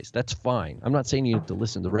rabbis, that's fine. I'm not saying you have to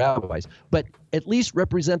listen to the rabbis, but at least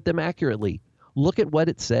represent them accurately. Look at what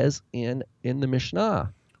it says in the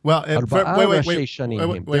Mishnah. Well, wait.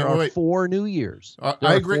 There are 4 New Years.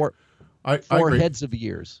 I agree. I agree. Heads of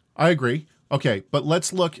years. I agree. Okay, but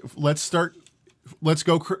let's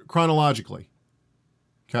go chronologically.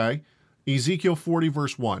 Okay? Ezekiel 40,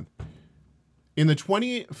 verse 1. In the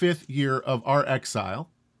 25th year of our exile,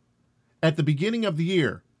 at the beginning of the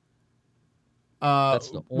year, that's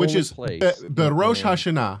the only which is place Berosh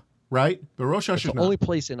Hashanah, right? Berosh Hashanah. It's the only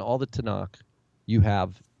place in all the Tanakh you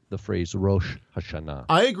have the phrase Rosh Hashanah.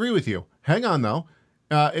 I agree with you. Hang on, though.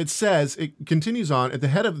 It continues on at the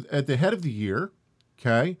head of the year,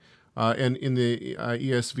 okay? And in the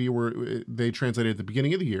ESV, where they translated at the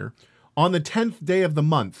beginning of the year, on the 10th day of the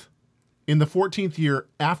month, in the 14th year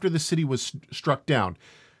after the city was struck down.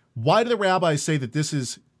 Why do the rabbis say that this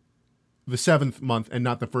is the 7th month and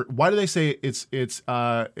not the first? Why do they say it's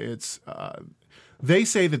they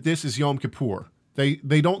say that this is Yom Kippur.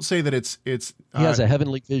 They don't say that it's he has a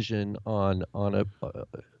heavenly vision on a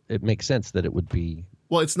it makes sense that it would be.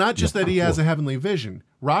 Well, it's not just that he has a heavenly vision.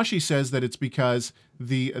 Rashi says that it's because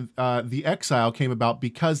the exile came about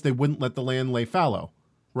because they wouldn't let the land lay fallow,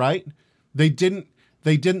 right? They didn't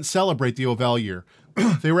celebrate the Yovel year.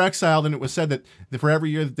 They were exiled, and it was said that for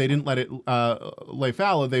every year that they didn't let it lay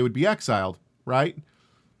fallow, they would be exiled, right?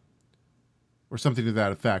 Or something to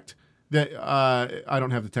that effect. That I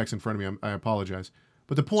don't have the text in front of me. I apologize.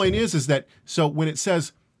 But the point is that so when it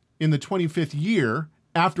says in the 25th year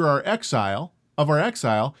after our exile,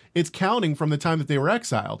 it's counting from the time that they were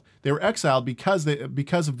exiled. They were exiled because of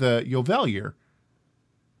the Yovel year.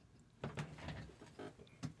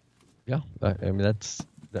 Yeah, I mean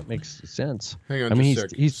that makes sense. Hang on, he's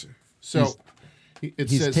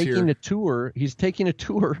taking a tour. He's taking a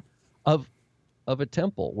tour of a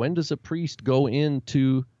temple. When does a priest go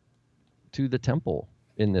into the temple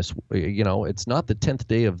in this? It's not the 10th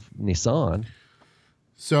day of Nisan.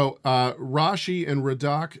 So Rashi and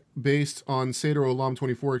Radak, based on Seder Olam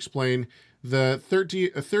 24, explain the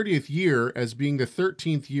 30th year as being the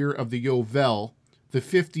 13th year of the Yovel, the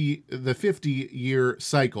 50 year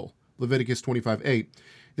cycle. Leviticus 25:8.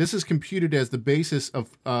 This is computed as the basis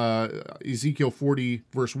of Ezekiel 40,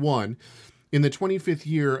 verse 1. In the 25th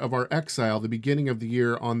year of our exile, the beginning of the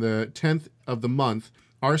year on the 10th of the month,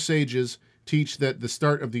 our sages teach that the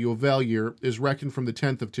start of the Yovel year is reckoned from the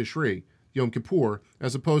 10th of Tishri, Yom Kippur,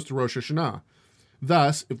 as opposed to Rosh Hashanah.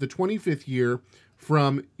 Thus, if the 25th year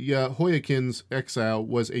from Jehoiakim's exile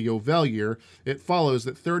was a Yovel year, it follows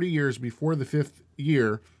that 30 years before the 5th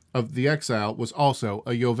year of the exile was also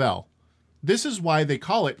a Yovel. This is why they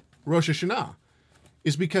call it Rosh Hashanah,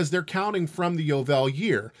 is because they're counting from the Yovel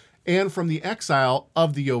year and from the exile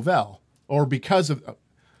of the Yovel, or because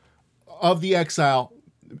of the exile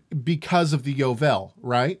because of the Yovel,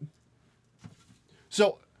 right?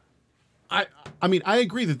 So, I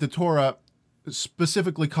agree that the Torah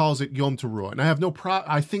specifically calls it Yom Teruah, and I have no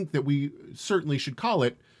I think that we certainly should call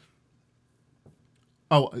it.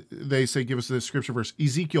 Oh, they say give us the scripture verse,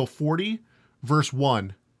 Ezekiel 40, verse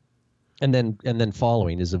 1. And then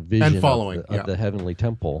following is a vision of the heavenly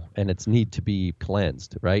temple, and its need to be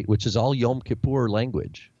cleansed, right? Which is all Yom Kippur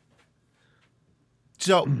language.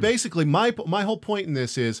 So basically, my whole point in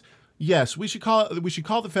this is, yes, we should call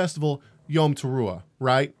the festival Yom Teruah,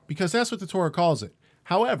 right? Because that's what the Torah calls it.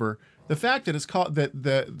 However, the fact that it's called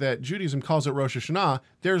that Judaism calls it Rosh Hashanah,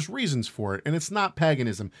 there's reasons for it, and it's not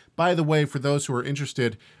paganism. By the way, for those who are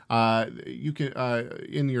interested, you can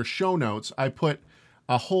in your show notes, I put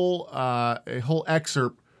a whole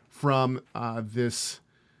excerpt from this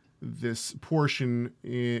portion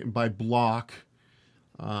by Block.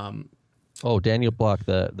 Daniel Block,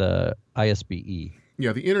 the ISBE.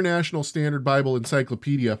 Yeah, the International Standard Bible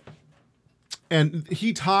Encyclopedia. And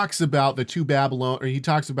he talks about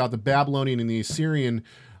the Babylonian and the Assyrian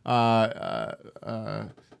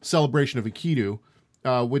celebration of Akitu,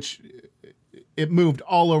 which it moved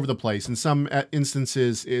all over the place. In some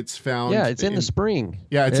instances, it's found. Yeah, it's in the spring.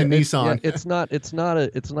 Yeah, it's in Nisan. Yeah, it's not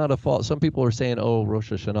a fault. Some people are saying, Rosh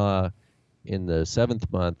Hashanah in the 7th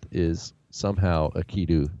month is somehow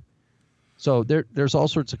Akitu. So there's all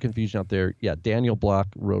sorts of confusion out there. Yeah, Daniel Block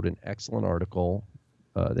wrote an excellent article.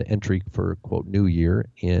 The entry for, quote, New Year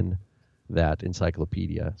in that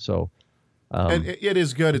encyclopedia. So, and it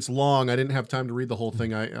is good. It's long. I didn't have time to read the whole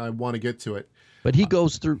thing. I want to get to it. But he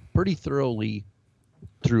goes through pretty thoroughly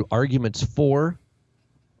through arguments for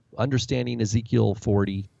understanding Ezekiel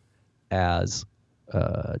 40 as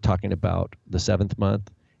talking about the 7th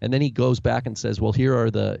month. And then he goes back and says, well, here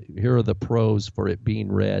are the pros for it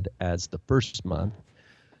being read as the 1st month.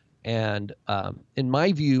 And in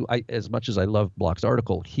my view, as much as I love Block's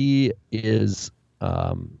article, he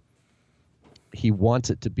wants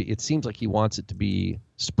it to be. It seems like he wants it to be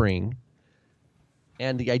spring.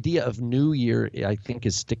 And the idea of New Year, I think,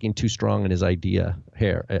 is sticking too strong in his idea.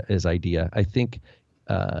 I think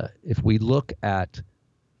if we look at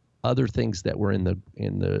other things that were in the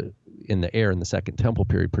air in the Second Temple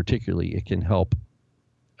period, particularly, it can help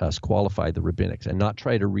us qualify the rabbinics and not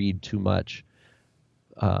try to read too much.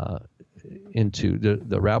 Into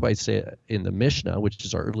the rabbis say in the Mishnah, which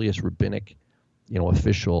is our earliest rabbinic,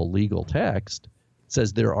 official legal text,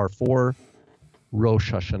 says there are 4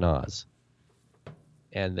 Rosh Hashanahs,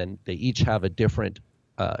 and then they each have a different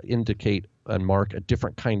indicate and mark a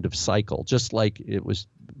different kind of cycle. Just like it was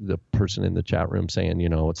the person in the chat room saying,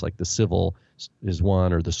 it's like the civil is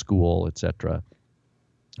one or the school, etc.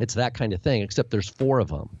 It's that kind of thing, except there's 4 of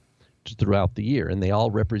them throughout the year, and they all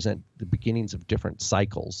represent the beginnings of different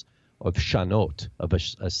cycles of shanot, of a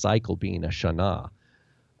cycle being a shana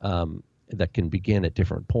that can begin at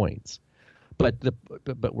different points. But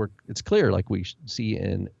it's clear, like we see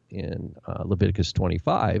in Leviticus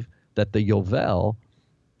 25, that the Yovel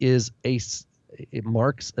it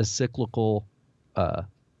marks a cyclical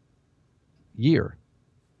year.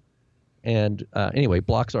 And anyway,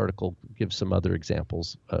 Block's article gives some other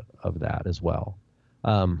examples of that as well.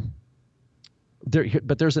 But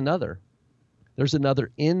there's another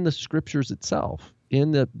in the scriptures itself,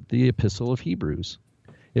 in the Epistle of Hebrews.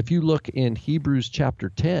 If you look in Hebrews chapter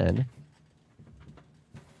 10,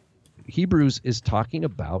 Hebrews is talking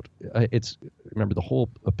about remember, the whole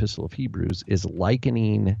Epistle of Hebrews is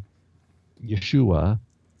likening Yeshua,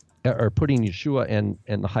 or putting Yeshua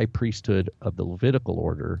and the high priesthood of the Levitical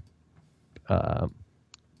order, and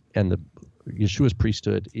the Yeshua's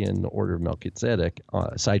priesthood in the order of Melchizedek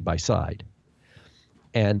side by side.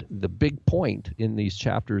 And the big point in these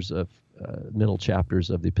chapters of middle chapters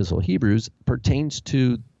of the Epistle of Hebrews pertains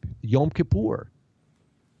to Yom Kippur.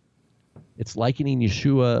 It's likening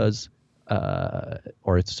Yeshua's,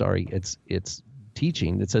 it's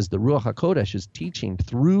teaching. It says the Ruach HaKodesh is teaching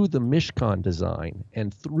through the Mishkan design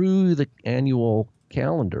and through the annual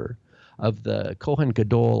calendar of the Kohen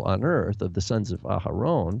Gadol on earth, of the sons of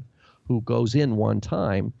Aharon, who goes in one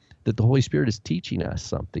time, that the Holy Spirit is teaching us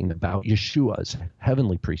something about Yeshua's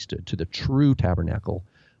heavenly priesthood, to the true tabernacle,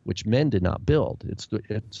 which men did not build. It's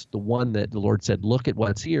the one that the Lord said, look at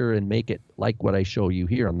what's here and make it like what I show you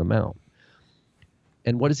here on the mount.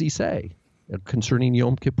 And what does he say concerning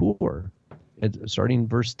Yom Kippur? And starting in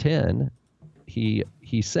verse 10, he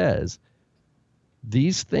says,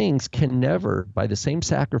 these things can never, by the same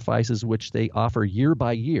sacrifices which they offer year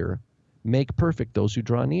by year, make perfect those who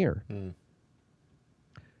draw near.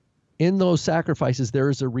 In those sacrifices, there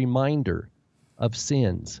is a reminder of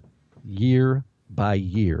sins year by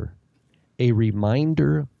year. A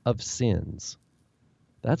reminder of sins.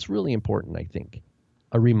 That's really important, I think.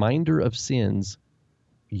 A reminder of sins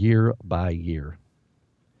year by year.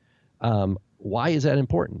 Why is that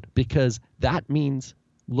important? Because that means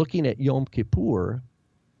looking at Yom Kippur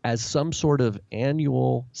as some sort of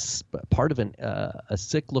annual part of a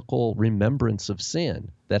cyclical remembrance of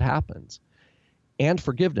sin that happens. And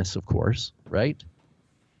forgiveness, of course, right?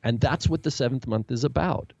 And that's what the 7th month is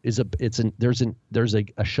about. There's a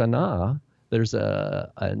shana, there's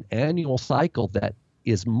an annual cycle that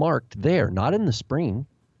is marked there, not in the spring,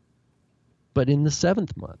 but in the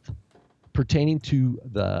 7th month, pertaining to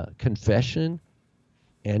the confession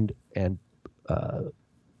and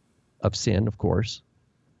of sin, of course,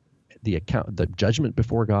 the judgment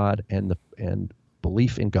before God, and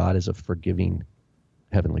belief in God as a forgiving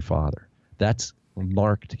Heavenly Father. That's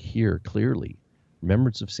marked here clearly.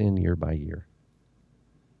 Remembrance of sin year by year.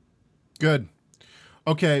 Good.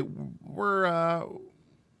 Okay,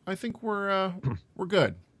 I think we're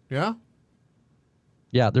good. Yeah?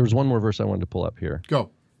 Yeah, there was one more verse I wanted to pull up here. Go.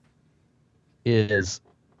 Is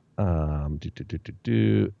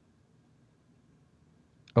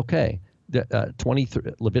okay.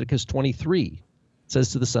 23 Leviticus 23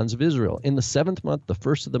 says to the sons of Israel, in the 7th month, the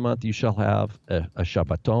first of the month, you shall have a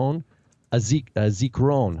Shabbaton, a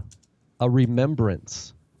Zikron, a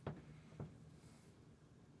remembrance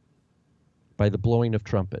by the blowing of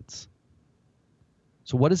trumpets.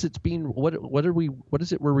 So what is it being? What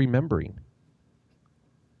is it we're remembering?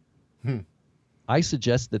 I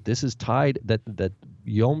suggest that this is tied, that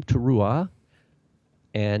Yom Teruah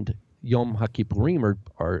and Yom HaKippurim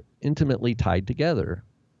are intimately tied together,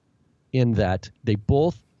 in that they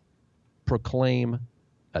both proclaim,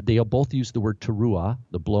 they both use the word Teruah,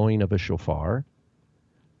 the blowing of a shofar.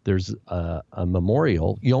 There's a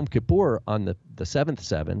memorial. Yom Kippur on the 7th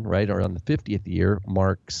 7, right, or on the 50th year,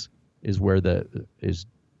 is where is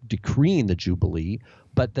decreeing the Jubilee,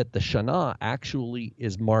 but that the Shana actually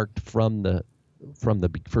is marked from the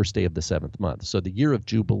first day of the 7th month. So the year of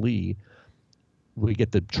Jubilee, we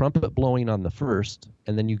get the trumpet blowing on the 1st,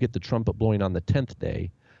 and then you get the trumpet blowing on the 10th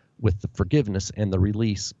day, with the forgiveness and the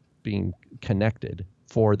release being connected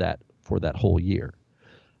for that whole year.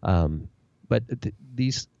 But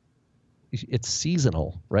it's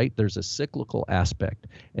seasonal, right? There's a cyclical aspect,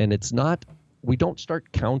 and it's not. We don't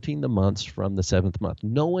start counting the months from the 7th month.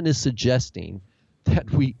 No one is suggesting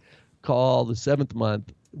that we call the 7th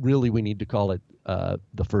month, really we need to call it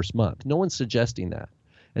the first month. No one's suggesting that.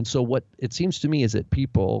 And so what it seems to me is that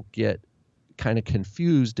people get kind of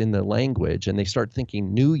confused in the language, and they start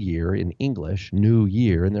thinking new year in English, new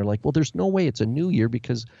year, and they're like, well, there's no way it's a new year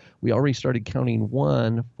because we already started counting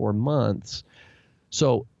 1 for months.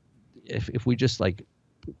 So if we just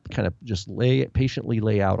kind of just patiently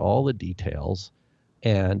lay out all the details,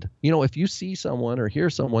 and if you see someone or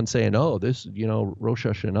hear someone saying, oh, this Rosh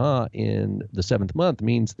Hashanah in the 7th month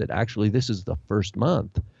means that actually this is the first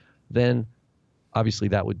month, then obviously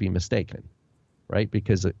that would be mistaken, right?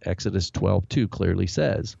 Because Exodus 12:2 clearly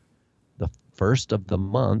says the first of the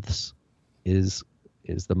months is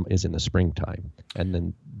in the springtime, and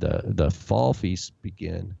then the fall feasts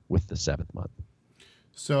begin with the 7th month.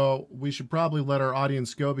 So we should probably let our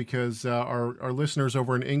audience go, because our listeners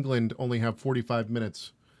over in England only have 45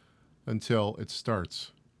 minutes until it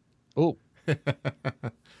starts. Oh. You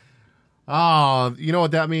know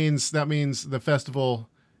what that means? That means the festival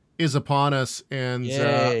is upon us, and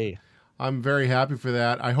I'm very happy for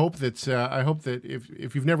that. I hope that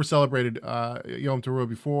if you've never celebrated Yom Teruah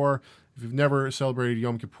before, if you've never celebrated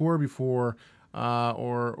Yom Kippur before,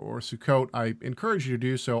 or Sukkot, I encourage you to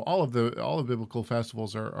do so. All of the biblical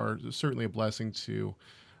festivals are certainly a blessing to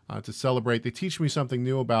celebrate. They teach me something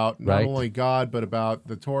new about not only God, but about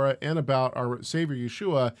the Torah and about our Savior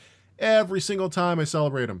Yeshua every single time I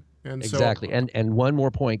celebrate them. And exactly. So, and one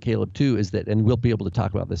more point, Caleb, too, is that, and we'll be able to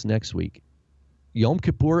talk about this next week, Yom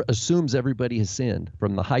Kippur assumes everybody has sinned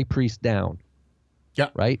from the high priest down. Yeah.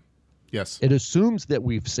 Right? Yes. It assumes that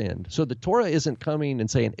we've sinned. So the Torah isn't coming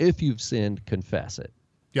and saying, if you've sinned, confess it.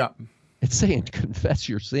 Yeah. It's saying confess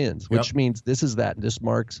your sins, which means this is that. This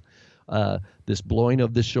marks this blowing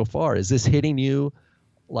of the shofar. Is this hitting you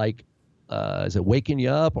is it waking you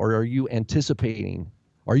up, or are you anticipating?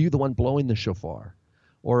 Are you the one blowing the shofar?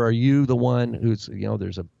 Or are you the one who's,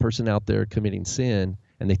 there's a person out there committing sin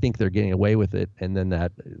and they think they're getting away with it, and then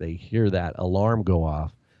they hear that alarm go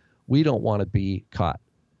off? We don't want to be caught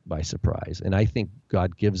by surprise. And I think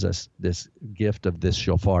God gives us this gift of this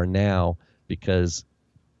shofar now because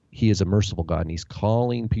he is a merciful God, and he's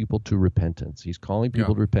calling people to repentance. He's calling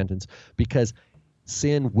people to repentance because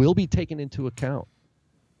sin will be taken into account,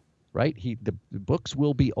 right? The books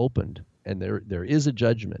will be opened, and there is a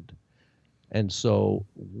judgment. And so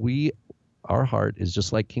our heart is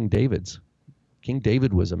just like King David's. King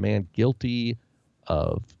David was a man guilty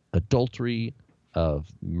of adultery, of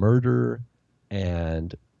murder,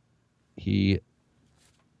 and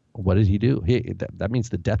what did he do? That means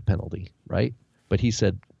the death penalty, right? But he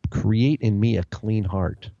said, create in me a clean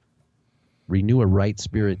heart, renew a right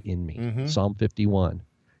spirit in me. Mm-hmm. Psalm 51.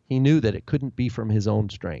 He knew that it couldn't be from his own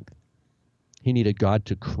strength. He needed God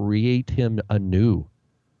to create him anew.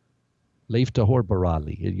 Lev tahor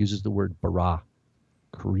barali. It uses the word bara.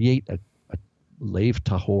 Create a lev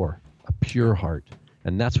tahor, a pure heart,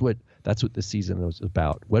 and that's what the season was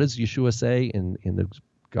about. What does Yeshua say in the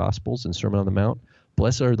Gospels and Sermon on the Mount?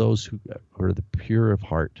 Blessed are those who are the pure of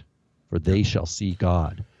heart, for they shall see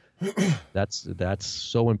God. That's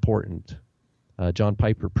so important. John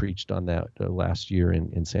Piper preached on that last year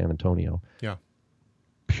in San Antonio. Yeah.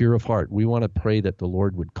 Pure of heart. We want to pray that the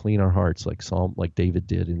Lord would clean our hearts like David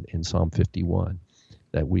did in Psalm 51,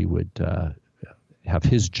 that we would have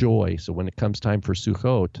his joy. So when it comes time for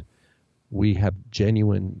Sukkot, we have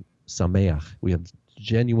genuine sameach. We have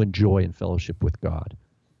genuine joy and fellowship with God.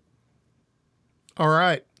 All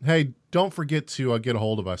right. Hey, don't forget to get a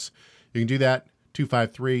hold of us. You can do that,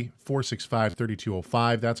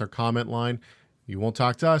 253-465-3205. That's our comment line. You won't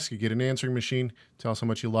talk to us. You get an answering machine. Tell us how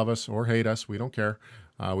much you love us or hate us. We don't care.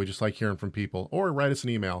 We just like hearing from people. Or write us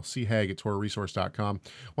an email, chag@torahresource.com.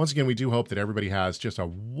 Once again, we do hope that everybody has just a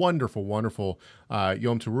wonderful, wonderful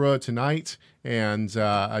Yom Teruah tonight and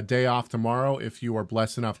a day off tomorrow if you are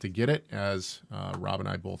blessed enough to get it, as Rob and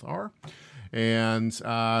I both are. And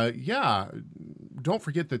don't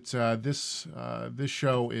forget that this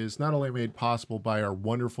show is not only made possible by our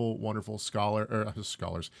wonderful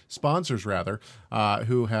sponsors rather,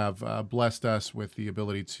 who have blessed us with the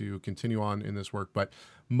ability to continue on in this work, but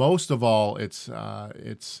most of all, it's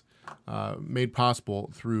made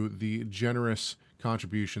possible through the generous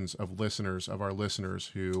contributions of our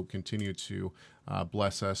listeners who continue to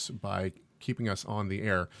bless us by keeping us on the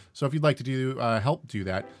air. So if you'd like to help do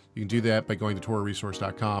that, you can do that by going to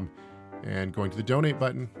TorahResource.com and going to the donate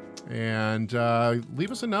button and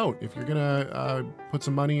leave us a note. If you're gonna put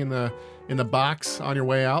some money in the box on your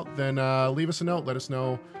way out, then leave us a note. Let us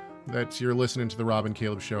know that you're listening to the Rob and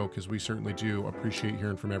Caleb Show, because we certainly do appreciate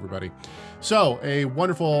hearing from everybody. So a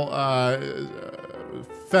wonderful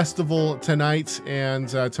festival tonight and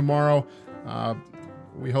tomorrow.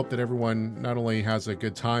 We hope that everyone not only has a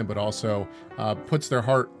good time, but also puts their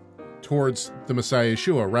heart towards the Messiah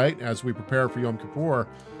Yeshua, right? As we prepare for Yom Kippur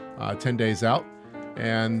 10 days out.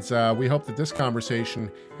 And we hope that this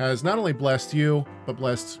conversation has not only blessed you, but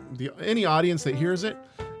blessed any audience that hears it.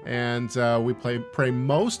 And we pray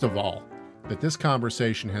most of all that this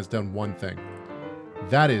conversation has done one thing.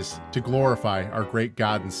 That is to glorify our great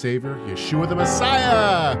God and Savior, Yeshua the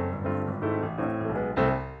Messiah.